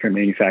doing a different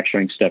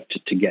manufacturing step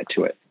to get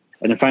to it.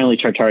 And then finally,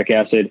 tartaric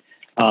acid.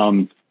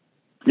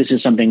 This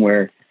is something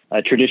where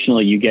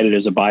traditionally, you get it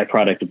as a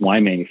byproduct of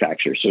wine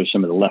manufacture. So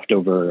some of the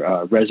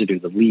leftover residue,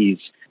 the lees,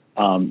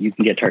 you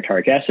can get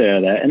tartaric acid out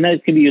of that. And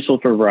that can be useful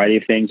for a variety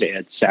of things. It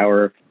adds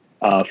sour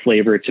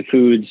flavor to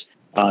foods.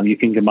 You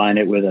can combine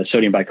it with a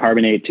sodium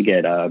bicarbonate to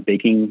get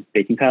baking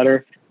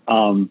powder.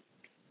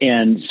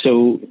 And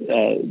so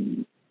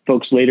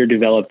folks later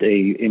developed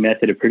a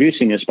method of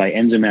producing this by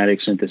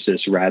enzymatic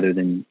synthesis rather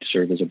than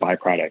serve as a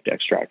byproduct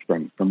extract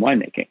from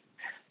winemaking.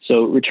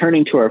 So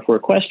returning to our 4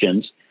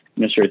 questions,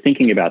 sort of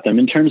thinking about them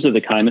in terms of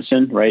the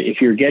chymosin, right? If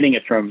you're getting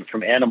it from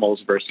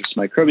animals versus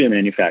microbial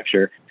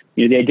manufacture,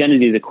 the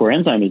identity of the core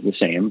enzyme is the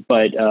same,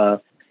 but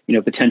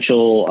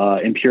potential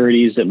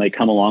impurities that might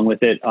come along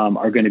with it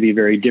are going to be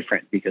very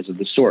different because of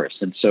the source.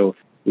 And so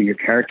when you're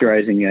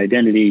characterizing the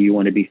identity, you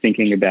want to be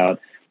thinking about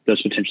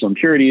those potential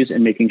impurities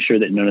and making sure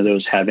that none of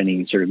those have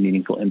any sort of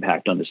meaningful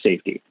impact on the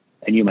safety.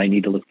 And you might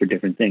need to look for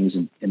different things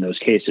in those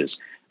cases.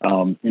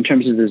 In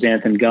terms of the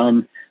xanthan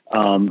gum,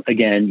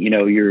 Again,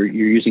 you're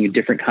using a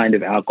different kind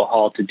of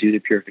alcohol to do the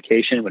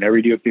purification. Whenever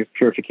you do a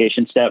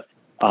purification step,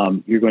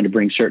 you're going to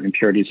bring certain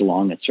impurities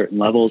along at certain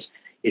levels.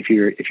 If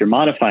you're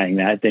modifying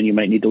that, then you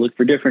might need to look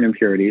for different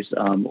impurities,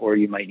 or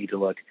you might need to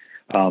look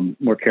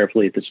more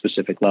carefully at the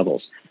specific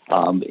levels.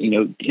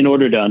 In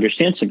order to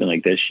understand something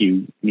like this,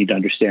 you need to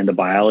understand the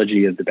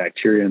biology of the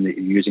bacterium that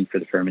you're using for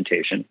the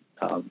fermentation,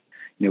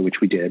 which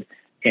we did.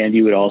 And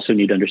you would also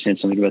need to understand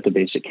something about the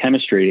basic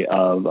chemistry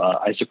of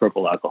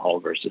isopropyl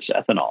alcohol versus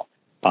ethanol,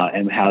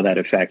 and how that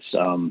affects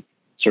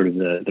sort of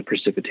the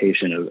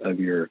precipitation of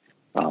your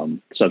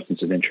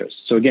substance of interest.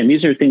 So again,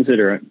 these are things that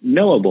are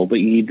knowable, but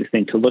you need to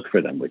think to look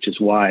for them, which is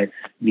why you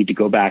need to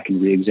go back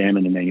and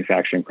re-examine the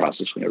manufacturing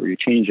process whenever you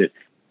change it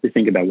to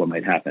think about what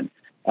might happen.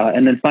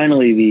 And then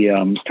finally,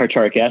 the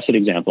tartaric acid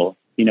example.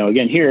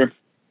 Again here,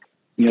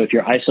 if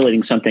you're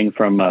isolating something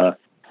from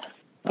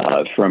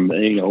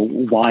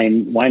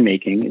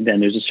winemaking, then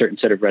there's a certain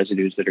set of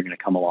residues that are going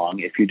to come along.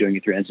 If you're doing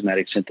it through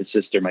enzymatic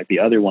synthesis, there might be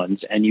other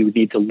ones, and you would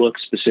need to look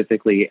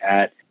specifically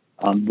at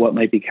what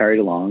might be carried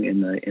along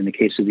in the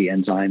case of the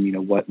enzyme.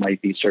 What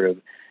might be sort of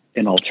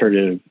an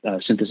alternative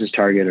synthesis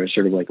target, or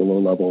sort of like a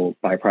low-level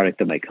byproduct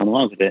that might come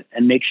along with it,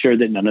 and make sure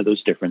that none of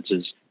those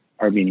differences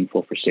are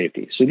meaningful for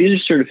safety. So these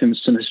are sort of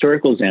some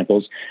historical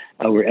examples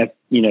where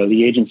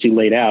the agency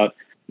laid out.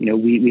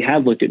 We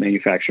have looked at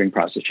manufacturing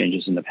process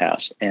changes in the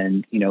past,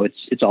 and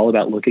it's all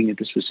about looking at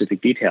the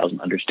specific details and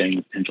understanding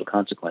the potential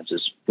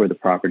consequences for the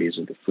properties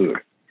of the food.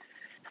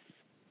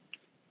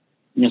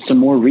 Some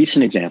more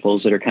recent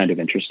examples that are kind of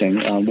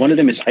interesting. One of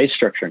them is ice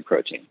structuring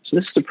protein. So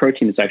this is a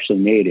protein that's actually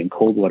made in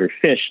cold water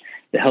fish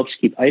that helps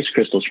keep ice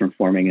crystals from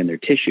forming in their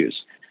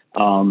tissues.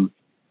 A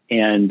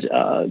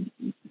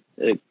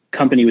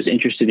company was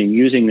interested in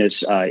using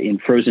this in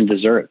frozen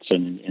desserts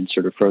and in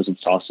sort of frozen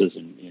sauces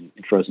and in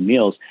frozen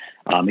meals,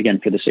 again,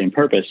 for the same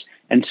purpose,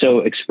 and so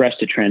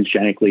expressed it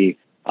transgenically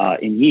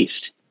in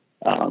yeast.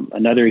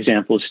 Another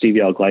example is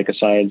stevia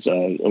glycosides.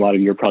 A lot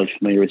of you are probably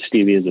familiar with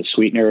stevia as a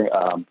sweetener.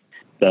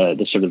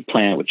 The sort of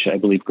plant, which I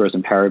believe grows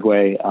in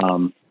Paraguay,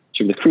 sort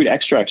of the crude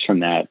extracts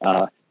from that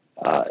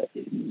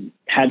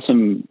had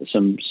some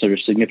sort of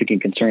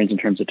significant concerns in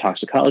terms of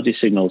toxicology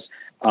signals.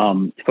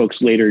 Folks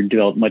later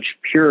developed much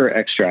purer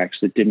extracts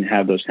that didn't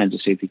have those kinds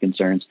of safety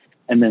concerns.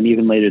 And then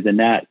even later than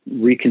that,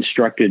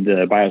 reconstructed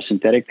the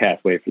biosynthetic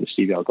pathway for the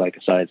stevia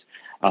glycosides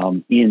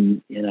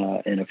in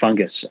a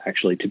fungus,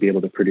 actually, to be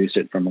able to produce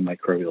it from a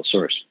microbial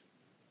source.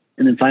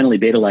 And then finally,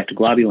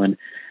 beta-lactoglobulin.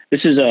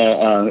 This is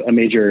a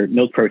major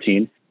milk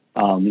protein,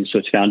 so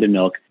it's found in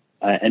milk.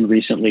 And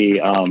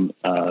recently,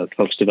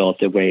 folks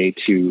developed a way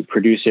to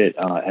produce it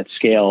at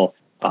scale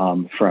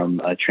from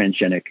a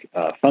transgenic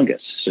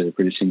fungus. So they're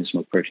producing this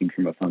milk protein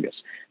from a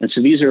fungus. And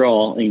so these are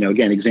all,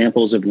 again,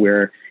 examples of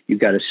where you've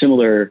got a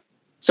similar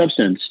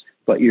substance,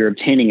 but you're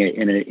obtaining it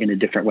in a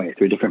different way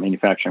through a different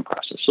manufacturing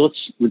process. So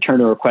let's return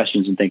to our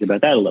questions and think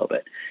about that a little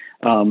bit.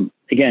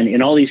 Again,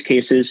 in all these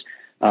cases,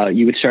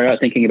 you would start out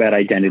thinking about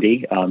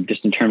identity,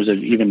 just in terms of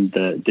even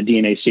the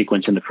DNA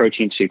sequence and the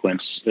protein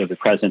sequence that are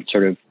present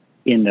sort of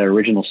in the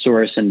original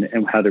source and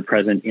how they're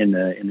present in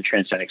the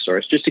transgenic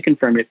source, just to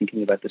confirm you're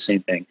thinking about the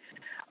same thing.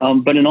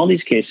 But in all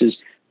these cases,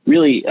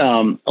 really,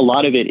 a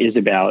lot of it is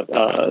about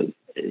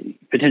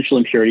potential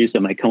impurities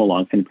that might come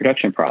along from the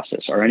production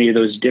process. Are any of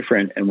those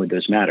different, and would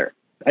those matter?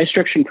 Ice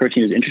structuring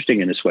protein is interesting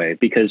in this way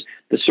because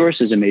the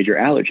source is a major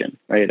allergen,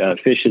 right?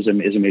 Fish is a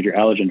major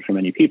allergen for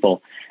many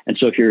people. And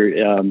so if you're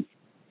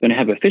going to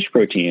have a fish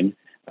protein,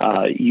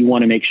 you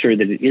want to make sure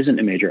that it isn't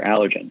a major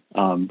allergen.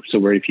 So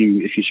where if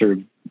you sort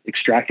of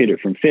extracted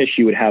it from fish,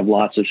 you would have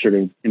lots of sort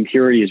of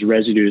impurities,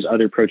 residues,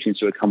 other proteins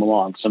that would come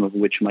along, some of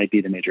which might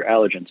be the major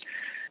allergens.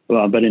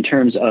 But in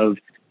terms of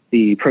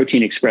the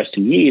protein expressed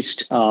in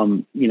yeast,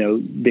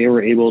 they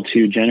were able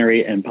to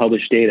generate and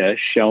publish data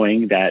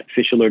showing that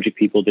fish allergic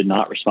people did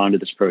not respond to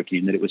this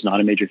protein, that it was not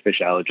a major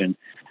fish allergen,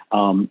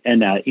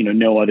 and that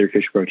no other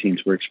fish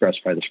proteins were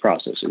expressed by this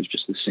process. It was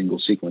just a single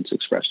sequence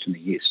expressed in the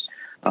yeast.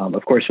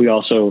 Of course, we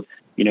also,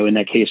 in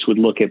that case, would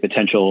look at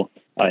potential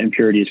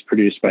impurities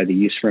produced by the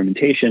yeast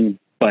fermentation.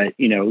 But,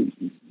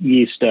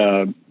 yeast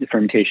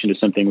fermentation is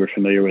something we're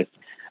familiar with.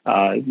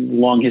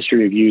 Long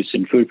history of use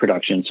in food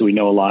production. So we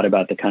know a lot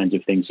about the kinds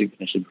of things that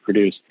potentially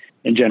produce.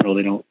 In general,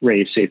 they don't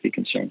raise safety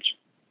concerns.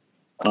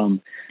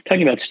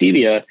 Talking about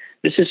stevia,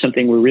 this is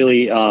something where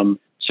really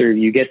sort of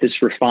you get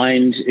this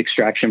refined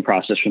extraction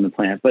process from the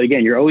plant. But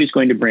again, you're always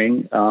going to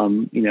bring,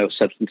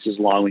 substances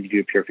along when you do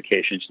a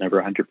purification. It's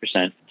never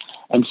 100%.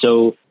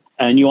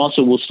 And you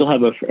also will still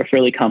have a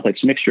fairly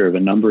complex mixture of a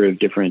number of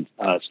different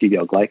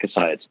stevia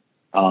glycosides.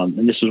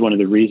 And this was one of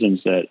the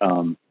reasons that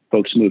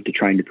folks moved to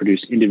trying to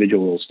produce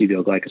individual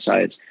stevia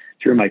glycosides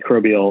through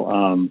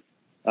microbial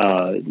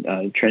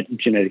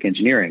genetic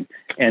engineering.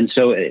 And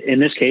so in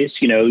this case,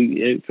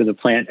 for the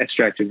plant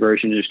extracted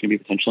version, there's going to be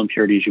potential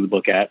impurities you would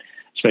look at,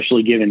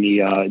 especially given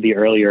the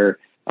earlier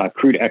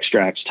crude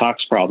extracts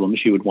tox problems.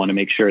 You would want to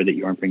make sure that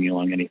you aren't bringing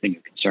along anything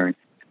of concern.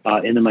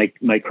 In the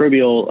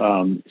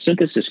microbial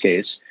synthesis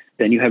case,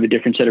 then you have a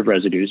different set of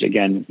residues.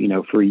 Again,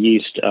 for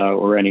yeast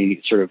or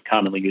any sort of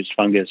commonly used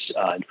fungus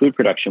in food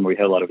production where we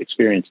have a lot of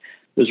experience,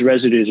 those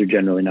residues are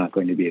generally not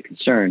going to be a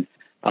concern.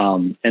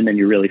 And then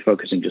you're really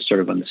focusing just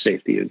sort of on the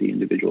safety of the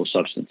individual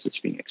substance that's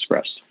being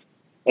expressed.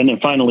 And then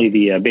finally,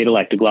 the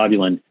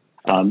beta-lactoglobulin.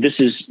 This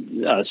is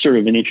sort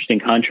of an interesting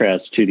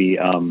contrast to the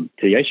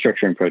ice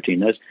structuring protein.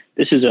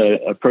 This is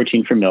a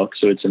protein from milk,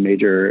 so it's a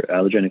major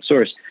allergenic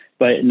source,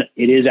 but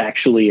it is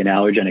actually an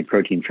allergenic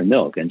protein from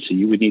milk. And so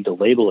you would need to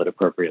label it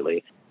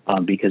appropriately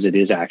because it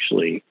is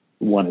actually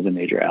one of the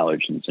major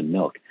allergens in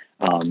milk.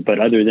 But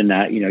other than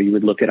that, you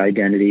would look at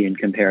identity and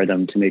compare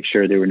them to make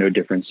sure there were no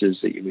differences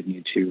that you would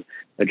need to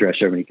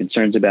address or have any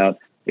concerns about.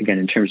 Again,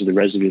 in terms of the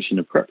resolution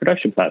of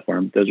production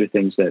platform, those are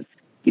things that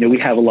we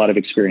have a lot of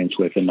experience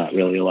with and not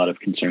really a lot of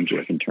concerns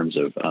with in terms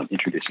of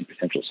introducing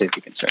potential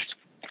safety concerns.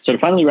 So to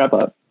finally wrap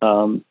up,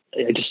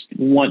 I just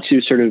want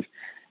to sort of,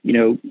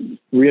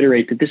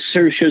 reiterate that this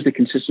sort of shows the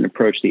consistent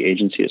approach the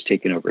agency has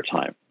taken over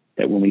time,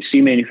 that when we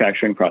see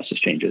manufacturing process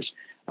changes,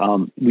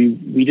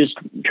 we just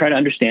try to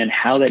understand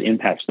how that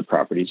impacts the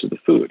properties of the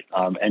food.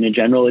 And in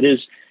general, it is,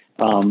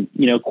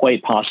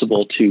 quite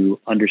possible to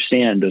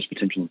understand those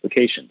potential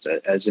implications.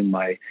 As in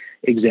my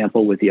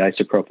example with the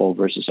isopropyl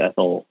versus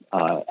ethyl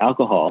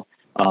alcohol,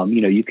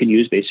 you can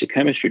use basic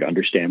chemistry to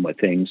understand what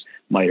things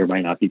might or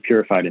might not be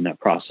purified in that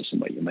process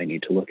and what you might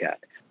need to look at.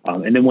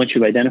 And then once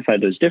you've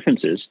identified those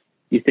differences,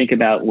 you think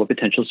about what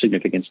potential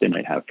significance they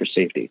might have for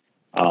safety.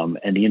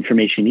 And the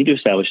information you need to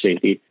establish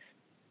safety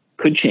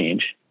could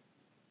change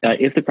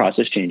if the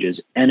process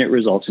changes and it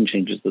results in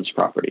changes to those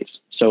properties.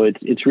 So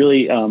it's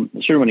really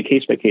sort of on a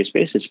case-by-case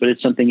basis, but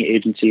it's something the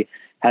agency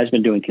has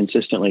been doing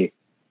consistently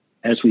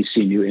as we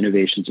see new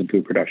innovations in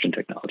food production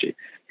technology,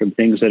 from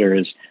things that are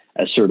as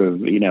sort of,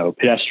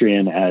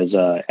 pedestrian as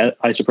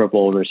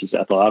isopropyl versus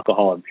ethyl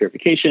alcohol and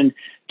purification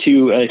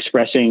to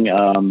expressing,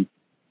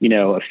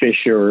 a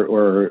fish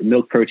or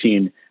milk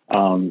protein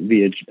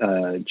via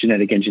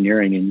genetic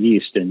engineering in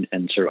yeast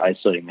and sort of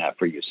isolating that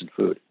for use in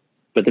food.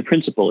 But the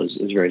principle is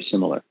very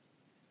similar.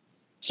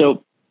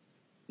 So,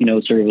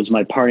 sort of as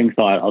my parting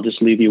thought, I'll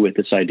just leave you with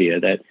this idea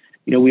that,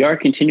 we are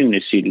continuing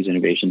to see these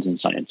innovations in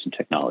science and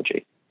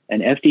technology.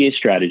 And FDA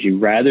strategy,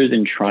 rather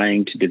than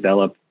trying to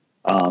develop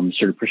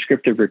sort of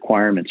prescriptive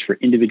requirements for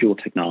individual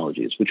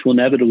technologies, which will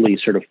inevitably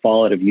sort of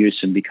fall out of use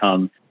and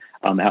become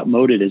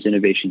outmoded as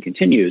innovation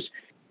continues,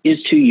 is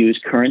to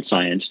use current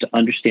science to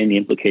understand the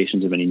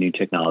implications of any new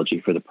technology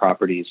for the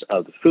properties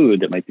of the food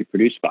that might be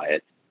produced by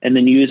it, and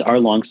then use our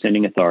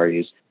longstanding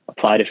authorities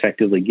applied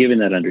effectively given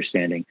that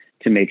understanding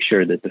to make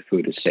sure that the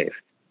food is safe.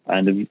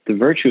 And the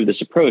virtue of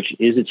this approach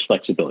is its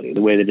flexibility,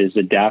 the way that it is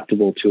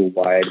adaptable to a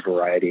wide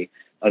variety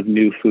of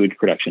new food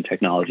production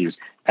technologies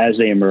as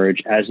they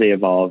emerge, as they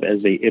evolve,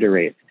 as they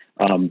iterate.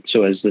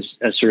 So as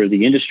sort of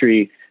the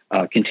industry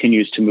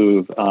continues to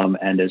move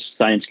and as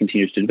science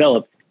continues to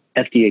develop,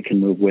 FDA can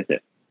move with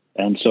it.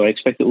 And so I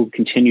expect that we'll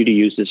continue to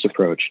use this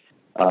approach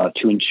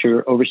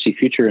to oversee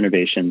future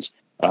innovations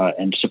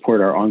and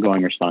support our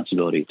ongoing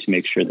responsibility to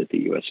make sure that the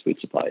U.S. food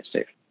supply is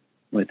safe.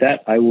 With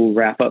that, I will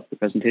wrap up the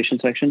presentation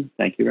section.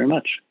 Thank you very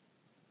much.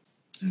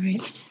 All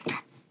right.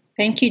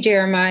 Thank you,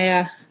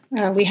 Jeremiah.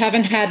 We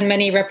haven't had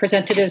many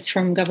representatives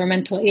from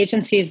governmental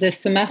agencies this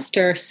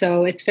semester,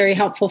 so it's very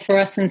helpful for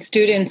us and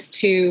students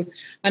to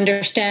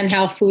understand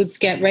how foods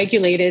get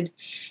regulated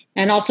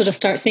and also to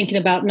start thinking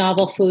about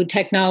novel food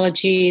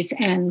technologies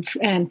and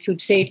food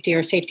safety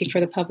or safety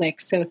for the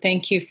public. So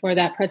thank you for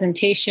that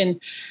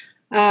presentation.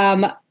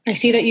 I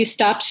see that you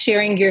stopped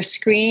sharing your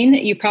screen.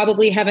 You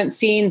probably haven't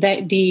seen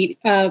that the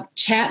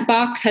chat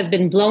box has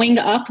been blowing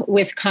up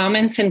with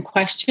comments and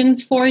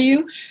questions for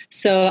you.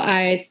 So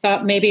I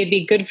thought maybe it'd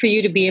be good for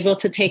you to be able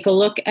to take a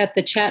look at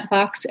the chat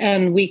box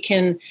and we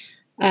can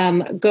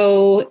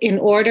go in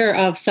order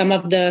of some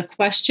of the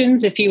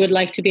questions if you would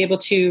like to be able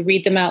to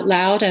read them out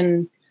loud.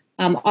 And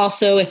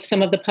also if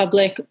some of the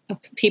public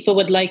people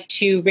would like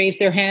to raise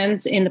their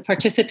hands in the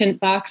participant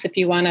box, if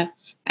you want to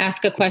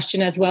ask a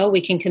question as well,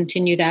 we can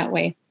continue that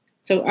way.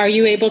 So are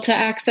you able to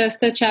access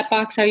the chat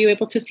box? Are you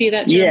able to see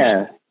that,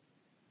 Jeremiah? Yeah,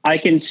 I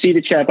can see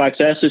the chat box.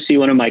 I also see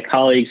one of my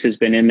colleagues has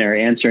been in there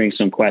answering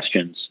some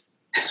questions.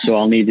 So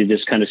I'll need to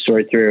just kind of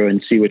sort through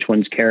and see which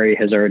ones Carrie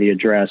has already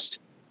addressed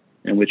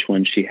and which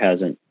ones she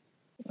hasn't.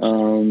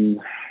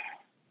 Okay.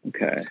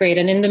 Great.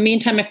 And in the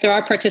meantime, if there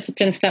are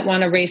participants that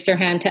want to raise their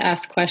hand to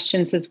ask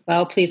questions as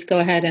well, please go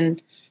ahead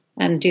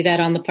and do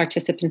that on the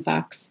participant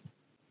box.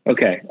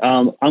 Okay.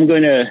 I'm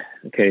going to,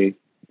 I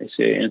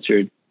see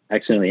I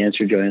accidentally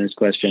answered Joanna's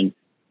question.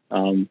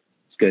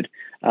 It's good.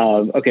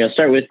 Okay. I'll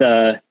start with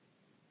the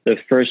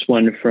first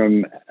one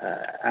from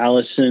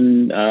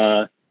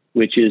Allison,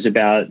 which is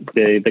about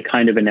the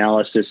kind of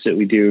analysis that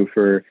we do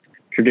for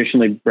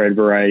traditionally bred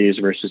varieties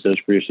versus those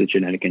produced with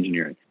genetic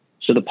engineering.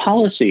 So the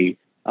policy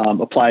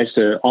applies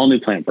to all new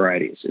plant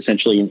varieties,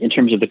 essentially in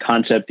terms of the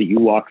concept that you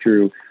walk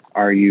through.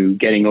 Are you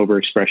getting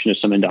overexpression of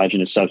some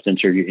endogenous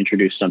substance, or you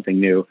introduce something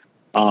new?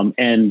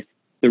 And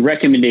the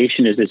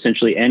recommendation is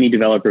essentially any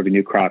developer of a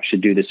new crop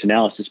should do this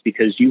analysis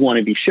because you want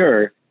to be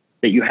sure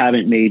that you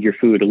haven't made your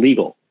food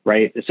illegal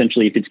right?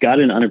 Essentially, if it's got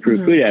an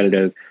unapproved food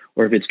additive,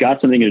 or if it's got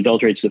something that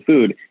adulterates the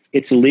food,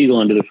 it's illegal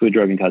under the Food,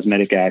 Drug, and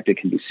Cosmetic Act. It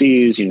can be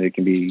seized, it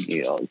can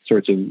be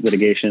sorts of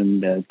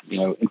litigation,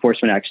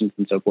 enforcement actions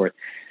and so forth.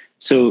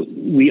 So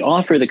we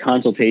offer the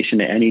consultation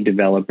to any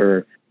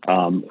developer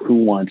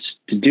who wants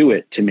to do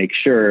it to make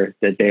sure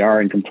that they are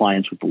in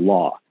compliance with the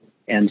law.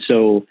 And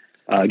so,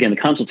 again, the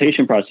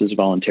consultation process is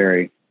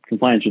voluntary.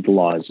 Compliance with the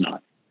law is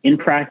not. In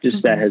practice,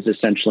 that has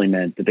essentially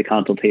meant that the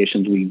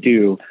consultations we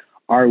do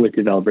are with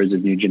developers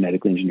of new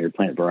genetically engineered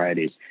plant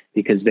varieties,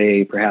 because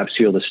they perhaps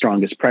feel the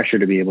strongest pressure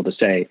to be able to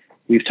say,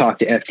 we've talked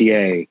to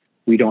FDA,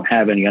 we don't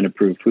have any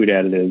unapproved food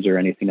additives or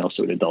anything else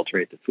that would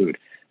adulterate the food.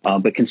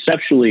 But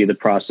conceptually, the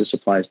process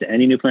applies to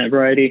any new plant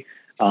variety.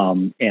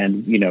 And,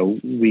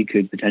 we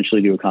could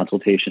potentially do a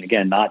consultation,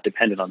 again, not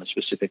dependent on the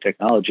specific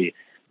technology,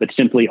 but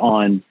simply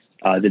on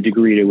the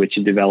degree to which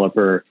a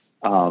developer,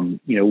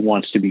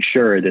 wants to be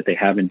sure that they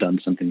haven't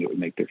done something that would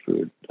make their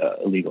food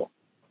illegal.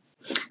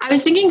 I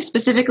was thinking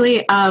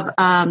specifically of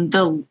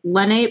the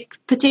Lenape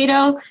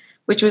potato,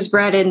 which was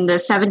bred in the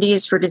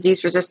 70s for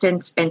disease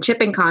resistance and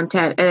chipping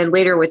content, and then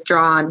later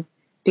withdrawn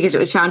because it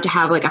was found to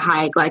have like a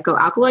high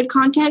glycoalkaloid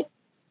content.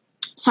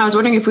 So I was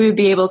wondering if we would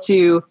be able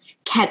to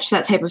catch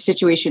that type of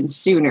situation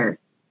sooner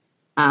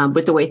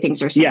with the way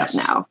things are set up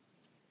now.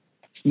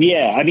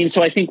 Yeah,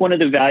 so I think one of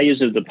the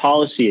values of the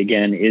policy,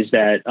 again, is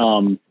that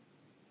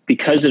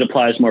because it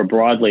applies more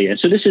broadly, and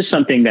so this is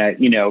something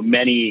that,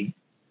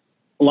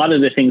 a lot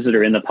of the things that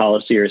are in the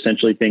policy are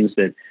essentially things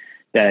that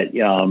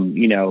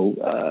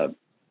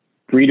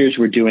breeders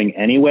were doing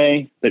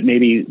anyway, but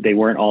maybe they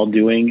weren't all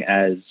doing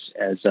as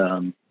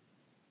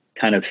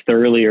kind of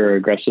thoroughly or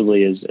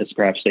aggressively as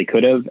perhaps they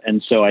could have.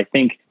 And so I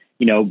think,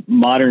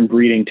 modern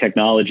breeding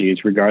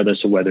technologies,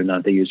 regardless of whether or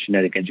not they use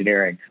genetic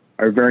engineering,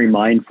 are very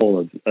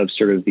mindful of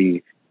sort of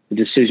the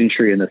decision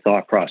tree and the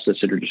thought process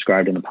that are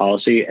described in the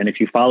policy. And if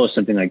you follow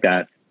something like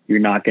that, you're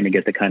not going to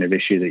get the kind of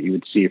issue that you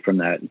would see from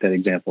that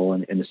example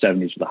in the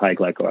 70s with the high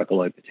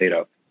glycoalkaloid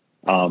potato.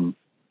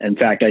 In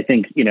fact, I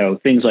think,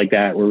 things like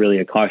that were really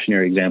a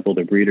cautionary example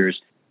to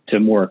breeders to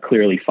more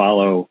clearly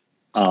follow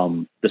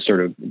the sort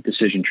of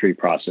decision tree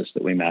process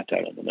that we mapped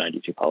out in the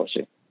 92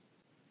 policy.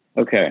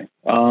 Okay.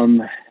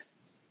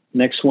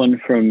 Next one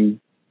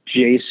from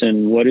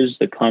Jason. What is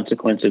the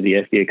consequence of the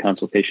FDA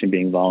consultation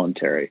being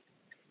voluntary?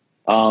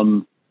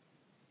 We're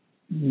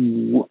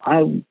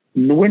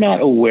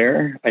not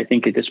aware, I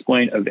think, at this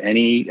point of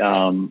any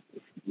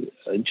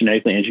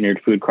genetically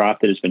engineered food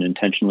crop that has been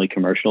intentionally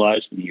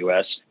commercialized in the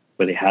U.S.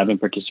 where they haven't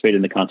participated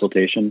in the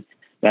consultation.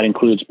 That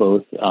includes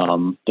both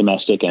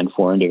domestic and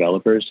foreign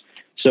developers.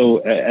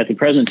 So at the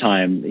present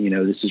time,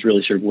 this is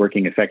really sort of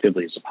working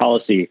effectively as a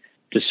policy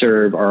to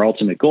serve our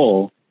ultimate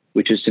goal,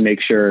 which is to make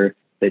sure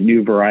that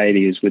new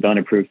varieties with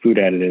unapproved food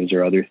additives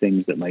or other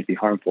things that might be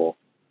harmful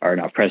are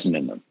not present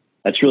in them.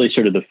 That's really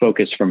sort of the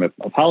focus from a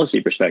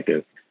policy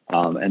perspective.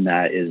 And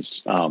that is,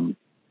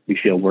 we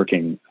feel,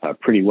 working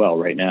pretty well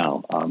right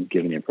now,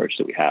 given the approach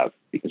that we have,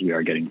 because we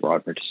are getting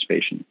broad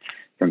participation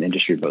from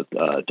industry, both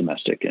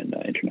domestic and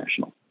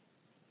international.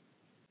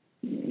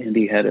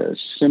 Andy had a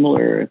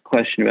similar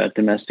question about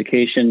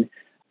domestication.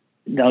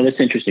 Now, that's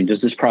interesting. Does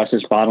this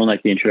process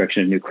bottleneck the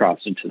introduction of new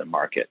crops into the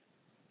market?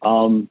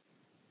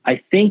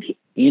 I think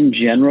in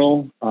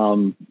general,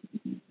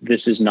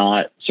 this is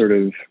not sort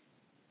of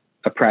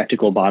a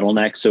practical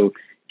bottleneck. So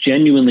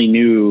genuinely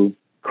new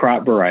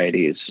crop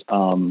varieties,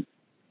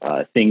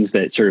 things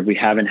that sort of we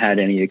haven't had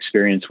any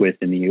experience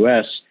with in the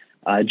U.S.,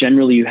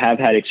 generally you have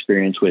had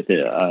experience with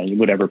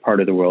whatever part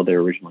of the world they're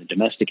originally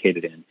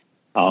domesticated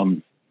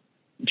in.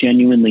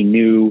 Genuinely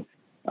new,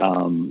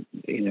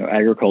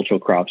 agricultural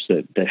crops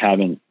that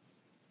haven't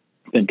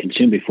been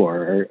consumed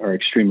before are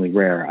extremely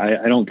rare.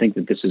 I don't think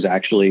that this is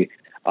actually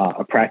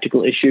a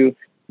practical issue.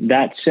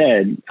 That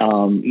said,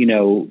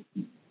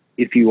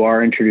 if you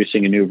are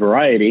introducing a new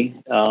variety,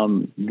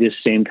 this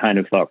same kind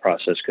of thought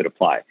process could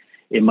apply.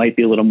 It might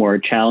be a little more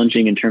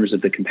challenging in terms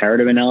of the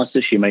comparative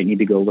analysis. You might need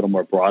to go a little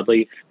more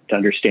broadly to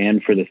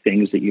understand for the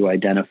things that you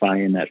identify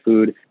in that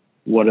food,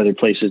 what other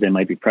places they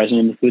might be present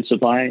in the food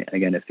supply.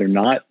 Again, if they're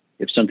not,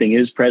 if something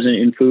is present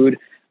in food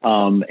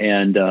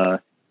and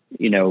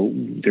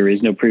there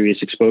is no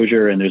previous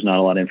exposure and there's not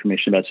a lot of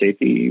information about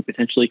safety, you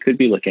potentially could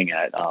be looking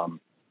at a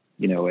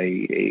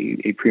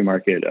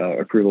pre-market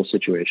approval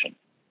situation.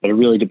 But it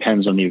really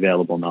depends on the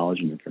available knowledge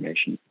and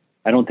information.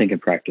 I don't think in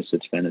practice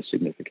it's been a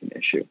significant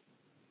issue.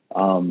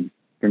 From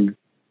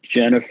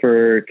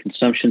Jennifer,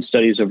 consumption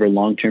studies over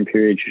long-term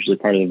periods, usually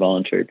part of the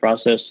voluntary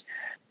process.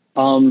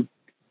 In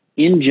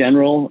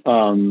general,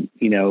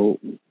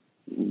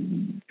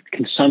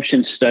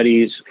 consumption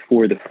studies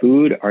for the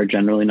food are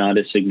generally not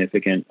a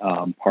significant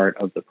part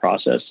of the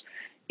process,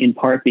 in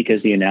part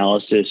because the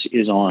analysis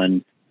is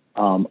on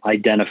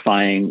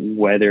identifying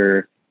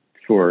whether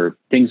for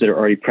things that are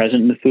already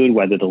present in the food,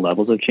 whether the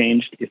levels have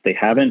changed. If they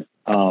haven't,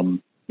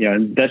 and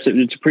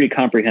it's a pretty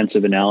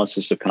comprehensive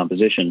analysis of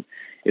composition.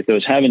 If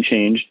those haven't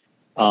changed,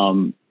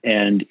 and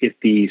if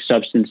the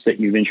substance that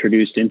you've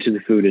introduced into the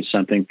food is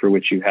something for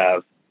which you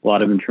have a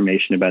lot of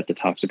information about the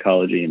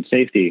toxicology and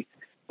safety,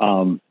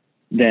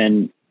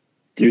 then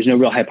there's no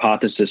real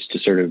hypothesis to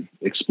sort of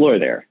explore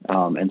there.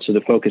 And so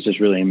the focus is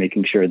really on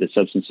making sure that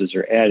substances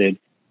are added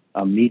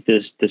meet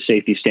the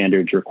safety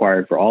standards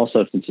required for all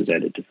substances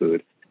added to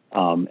food.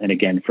 And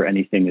again, for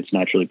anything that's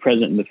naturally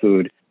present in the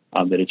food,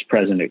 that it's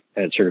present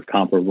at sort of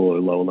comparable or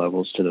low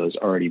levels to those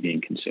already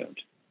being consumed.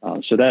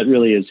 So that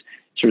really is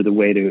sort of the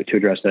way to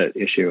address that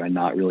issue, and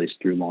not really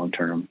through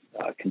long-term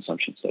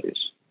consumption studies.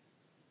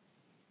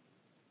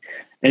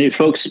 And if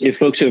folks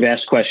who have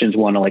asked questions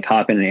want to like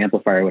hop in and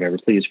amplify or whatever,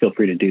 please feel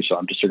free to do so.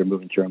 I'm just sort of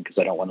moving through them because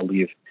I don't want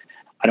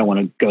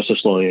to go so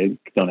slowly.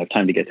 I don't have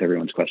time to get to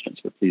everyone's questions,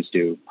 but please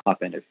do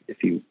hop in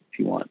if you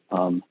want.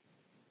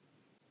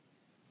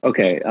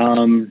 Okay,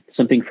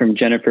 something from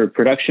Jennifer: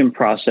 production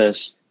process,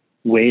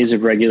 ways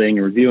of regulating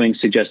and reviewing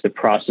suggest that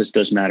process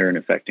does matter in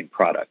affecting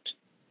product.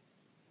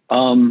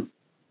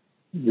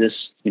 This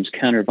seems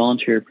counter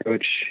voluntary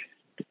approach.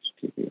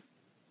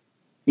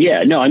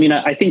 Yeah, no, I mean,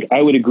 I think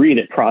I would agree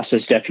that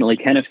process definitely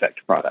can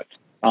affect product.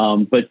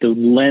 But the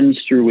lens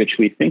through which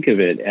we think of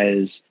it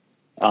as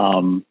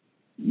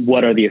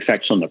what are the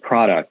effects on the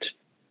product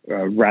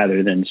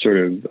rather than sort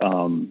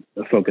of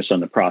a focus on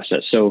the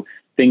process. So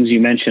things you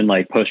mentioned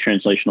like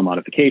post-translational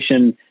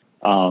modification,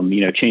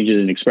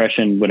 changes in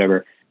expression,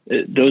 whatever,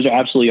 those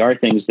absolutely are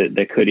things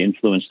that could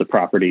influence the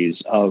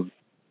properties of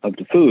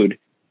the food.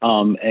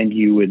 And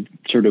you would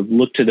sort of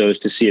look to those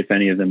to see if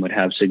any of them would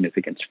have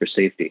significance for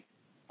safety.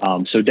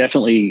 So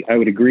definitely, I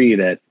would agree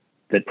that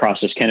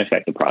process can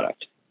affect the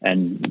product.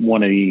 And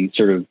one of the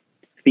sort of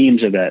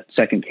themes of that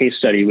second case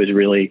study was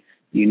really,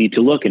 you need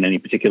to look in any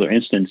particular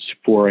instance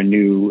for a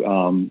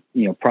new,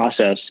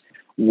 process.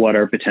 What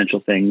are potential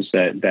things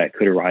that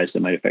could arise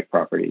that might affect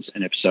properties?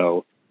 And if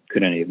so,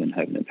 could any of them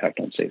have an impact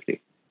on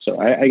safety? So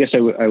I guess I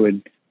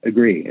would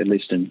agree, at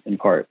least in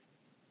part.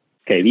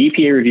 Okay, the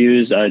EPA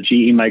reviews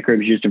GE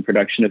microbes used in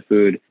production of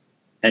food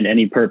and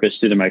any purpose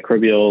through the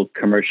microbial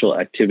commercial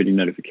activity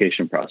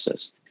notification process.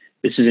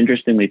 This is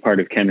interestingly part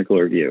of chemical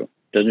review.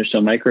 Dozens or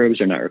so microbes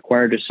are not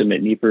required to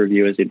submit NEPA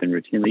review as they've been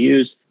routinely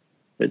used,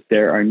 but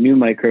there are new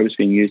microbes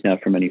being used now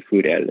for many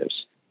food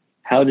additives.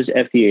 How does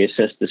FDA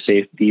assess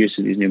the use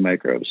of these new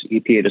microbes?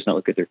 EPA does not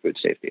look at their food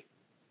safety.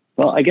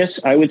 Well, I guess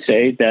I would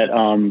say that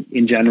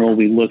in general,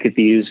 we look at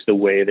these the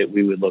way that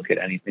we would look at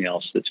anything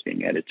else that's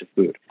being added to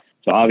food.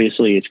 So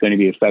obviously, it's going to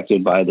be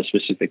affected by the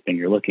specific thing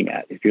you're looking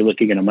at. If you're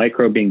looking at a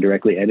microbe being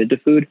directly added to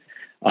food,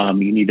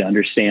 you need to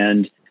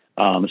understand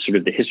sort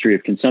of the history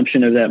of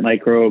consumption of that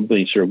microbe,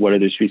 and sort of what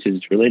other species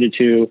it's related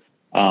to.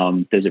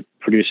 Does it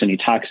produce any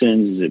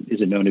toxins? Is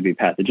it known to be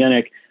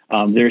pathogenic?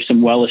 There are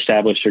some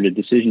well-established sort of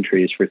decision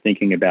trees for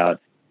thinking about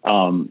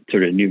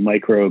sort of new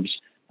microbes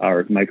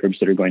or microbes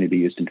that are going to be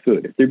used in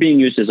food. If they're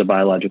being used as a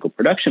biological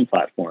production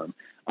platform,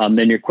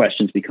 then your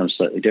questions become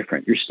slightly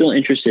different. You're still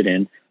interested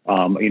in,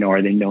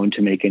 are they known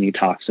to make any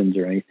toxins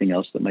or anything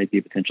else that might be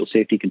a potential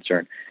safety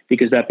concern?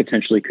 Because that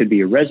potentially could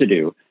be a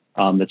residue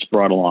that's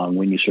brought along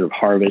when you sort of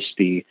harvest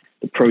the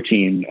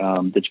protein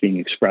that's being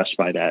expressed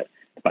by that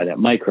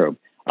microbe.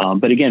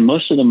 But again,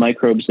 most of the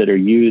microbes that are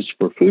used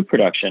for food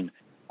production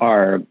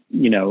are,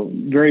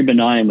 very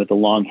benign with a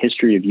long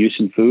history of use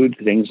in food.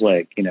 Things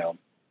like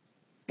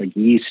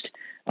yeast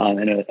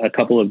and a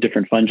couple of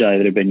different fungi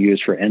that have been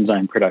used for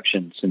enzyme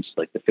production since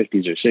like the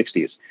 50s or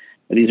 60s.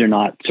 These are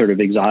not sort of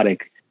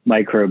exotic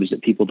microbes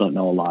that people don't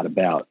know a lot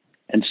about.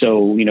 And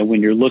so,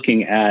 when you're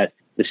looking at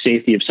the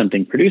safety of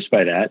something produced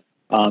by that,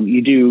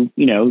 you do,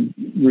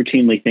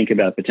 routinely think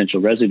about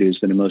potential residues,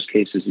 but in most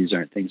cases, these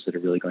aren't things that are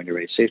really going to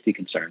raise safety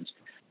concerns.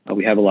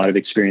 We have a lot of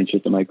experience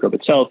with the microbe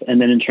itself.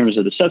 And then in terms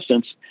of the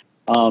substance,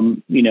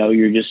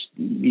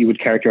 you would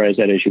characterize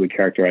that as you would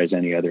characterize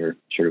any other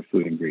sort of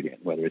food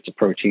ingredient, whether it's a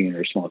protein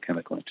or a small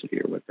chemical entity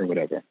or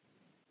whatever.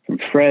 From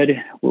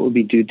Fred: what would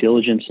be due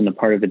diligence on the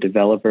part of a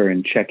developer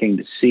in checking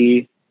to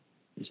see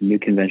is a new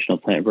conventional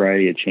plant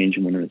variety a change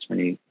in one of its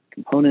many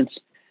components?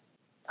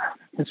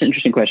 That's an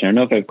interesting question. I don't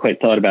know if I've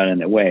quite thought about it in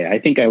that way. I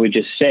think I would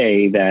just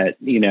say that,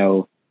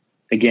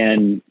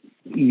 again,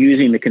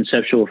 using the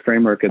conceptual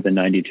framework of the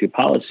 92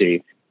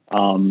 policy,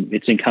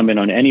 it's incumbent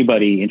on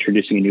anybody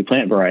introducing a new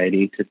plant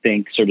variety to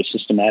think sort of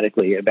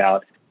systematically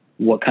about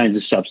what kinds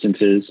of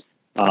substances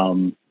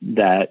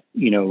that,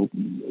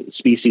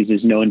 species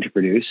is known to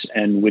produce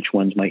and which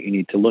ones might you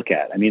need to look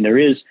at. I mean, there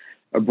is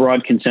a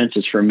broad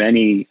consensus for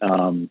many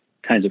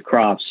kinds of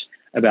crops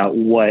about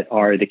what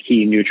are the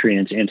key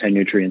nutrients,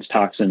 anti-nutrients,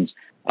 toxins,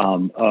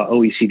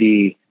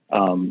 OECD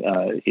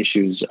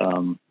issues,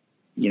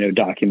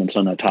 documents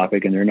on that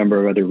topic, and there are a number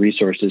of other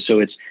resources. So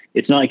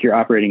it's not like you're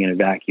operating in a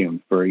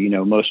vacuum. For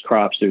most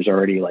crops, there's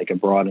already like a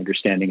broad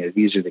understanding of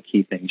these are the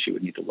key things you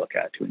would need to look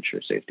at to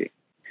ensure safety.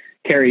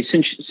 Carrie,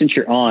 since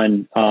you're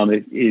on,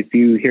 if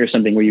you hear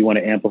something where you want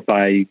to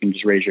amplify, you can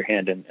just raise your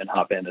hand and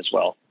hop in as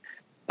well.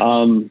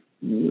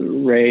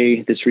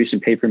 Ray, this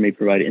recent paper may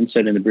provide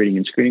insight in the breeding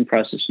and screening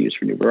process used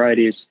for new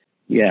varieties.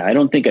 Yeah, I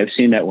don't think I've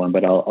seen that one,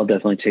 but I'll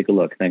definitely take a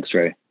look. Thanks,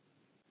 Ray.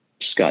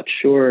 Scott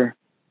Shore: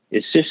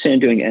 is CIFSAN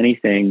doing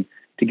anything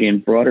to gain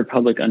broader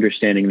public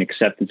understanding and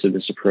acceptance of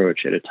this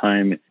approach at a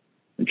time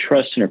and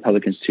trust in our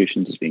public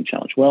institutions is being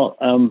challenged. Well,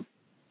 I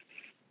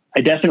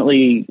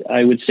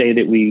would say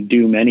that we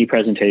do many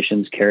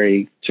presentations.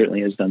 Carrie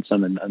certainly has done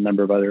some, and a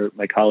number of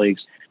my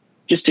colleagues,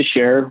 just to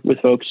share with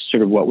folks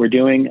sort of what we're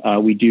doing.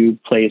 We do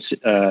place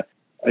a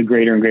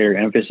greater and greater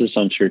emphasis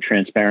on sort of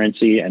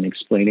transparency and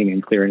explaining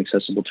in clear and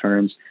accessible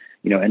terms,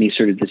 any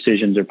sort of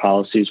decisions or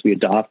policies we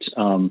adopt.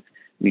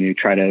 We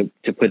try to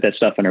put that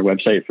stuff on our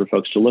website for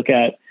folks to look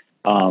at.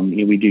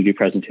 We do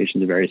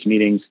presentations at various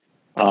meetings.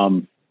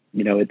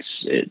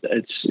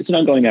 It's an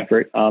ongoing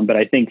effort, but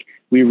I think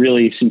we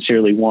really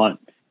sincerely want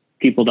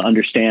people to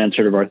understand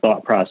sort of our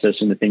thought process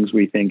and the things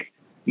we think,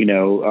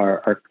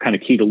 are kind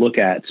of key to look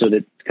at, so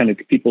that kind of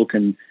people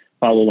can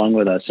follow along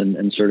with us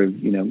and sort of,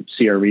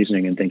 see our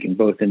reasoning and thinking,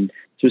 both in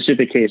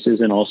specific cases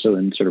and also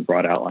in sort of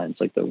broad outlines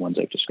like the ones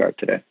I've described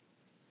today.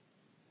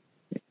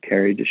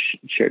 Carrie just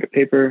shared a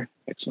paper.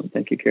 Excellent.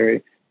 Thank you,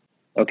 Carrie.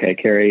 Okay,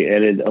 Carrie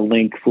added a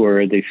link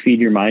for the Feed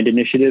Your Mind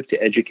initiative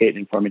to educate and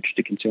inform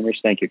interested consumers.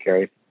 Thank you,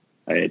 Carrie.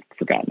 I had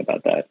forgotten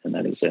about that, and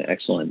that is an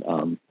excellent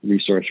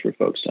resource for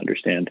folks to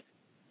understand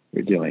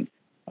what you're doing.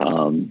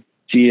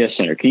 GES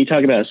Center, can you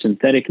talk about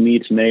synthetic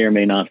meats may or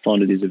may not fall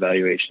into these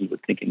evaluations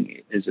with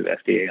thinking is of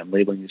FDA on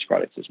labeling these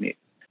products as meat?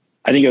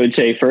 I think I would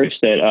say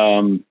first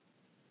that,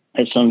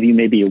 as some of you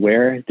may be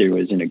aware, there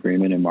was an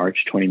agreement in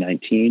March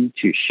 2019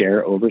 to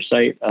share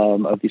oversight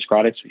of these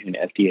products between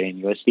FDA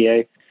and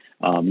USDA.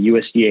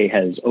 USDA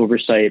has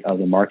oversight of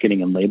the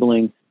marketing and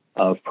labeling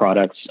of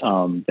products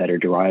that are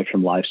derived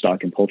from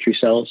livestock and poultry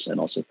cells, and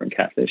also from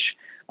catfish.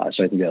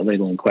 So I think that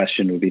labeling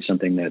question would be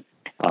something that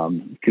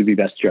could be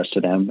best addressed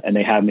to them, and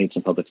they have made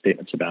some public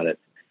statements about it.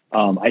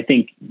 I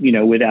think,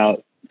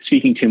 without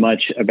speaking too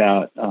much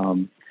about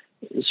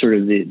sort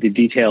of the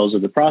details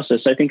of the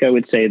process, I think I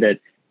would say that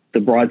the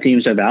broad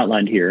themes I've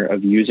outlined here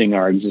of using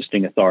our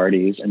existing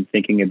authorities and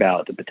thinking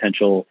about the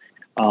potential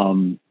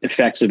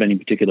effects of any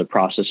particular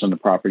process on the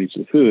properties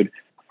of the food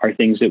are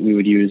things that we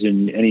would use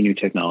in any new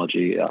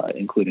technology,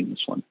 including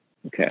this one.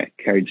 Okay,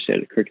 Carrie just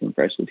said curriculum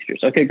for high school teachers.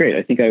 Okay, great.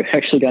 I think I've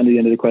actually gotten to the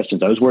end of the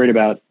questions. I was worried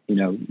about,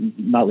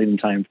 not leaving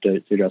time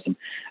to address them.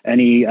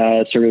 Any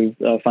sort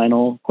of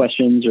final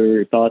questions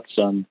or thoughts?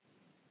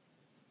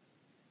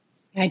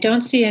 I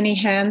don't see any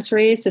hands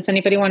raised. Does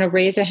anybody want to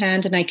raise a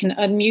hand and I can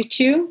unmute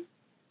you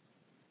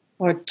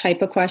or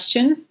type a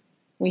question?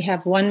 We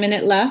have 1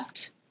 minute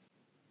left.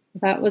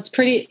 That was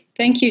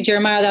thank you,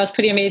 Jeremiah. That was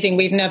pretty amazing.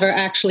 We've never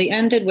actually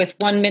ended with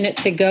 1 minute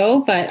to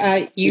go,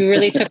 but you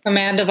really took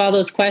command of all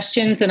those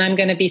questions, and I'm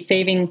going to be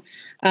saving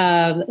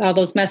all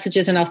those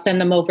messages, and I'll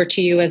send them over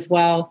to you as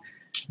well.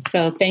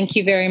 So thank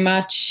you very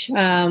much,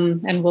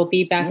 and we'll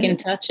be back in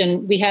touch.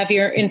 And we have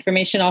your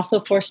information also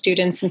for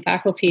students and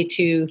faculty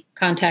to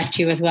contact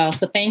you as well.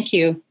 So thank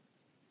you.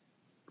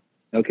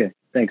 Okay,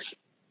 thanks.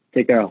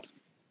 Take care all.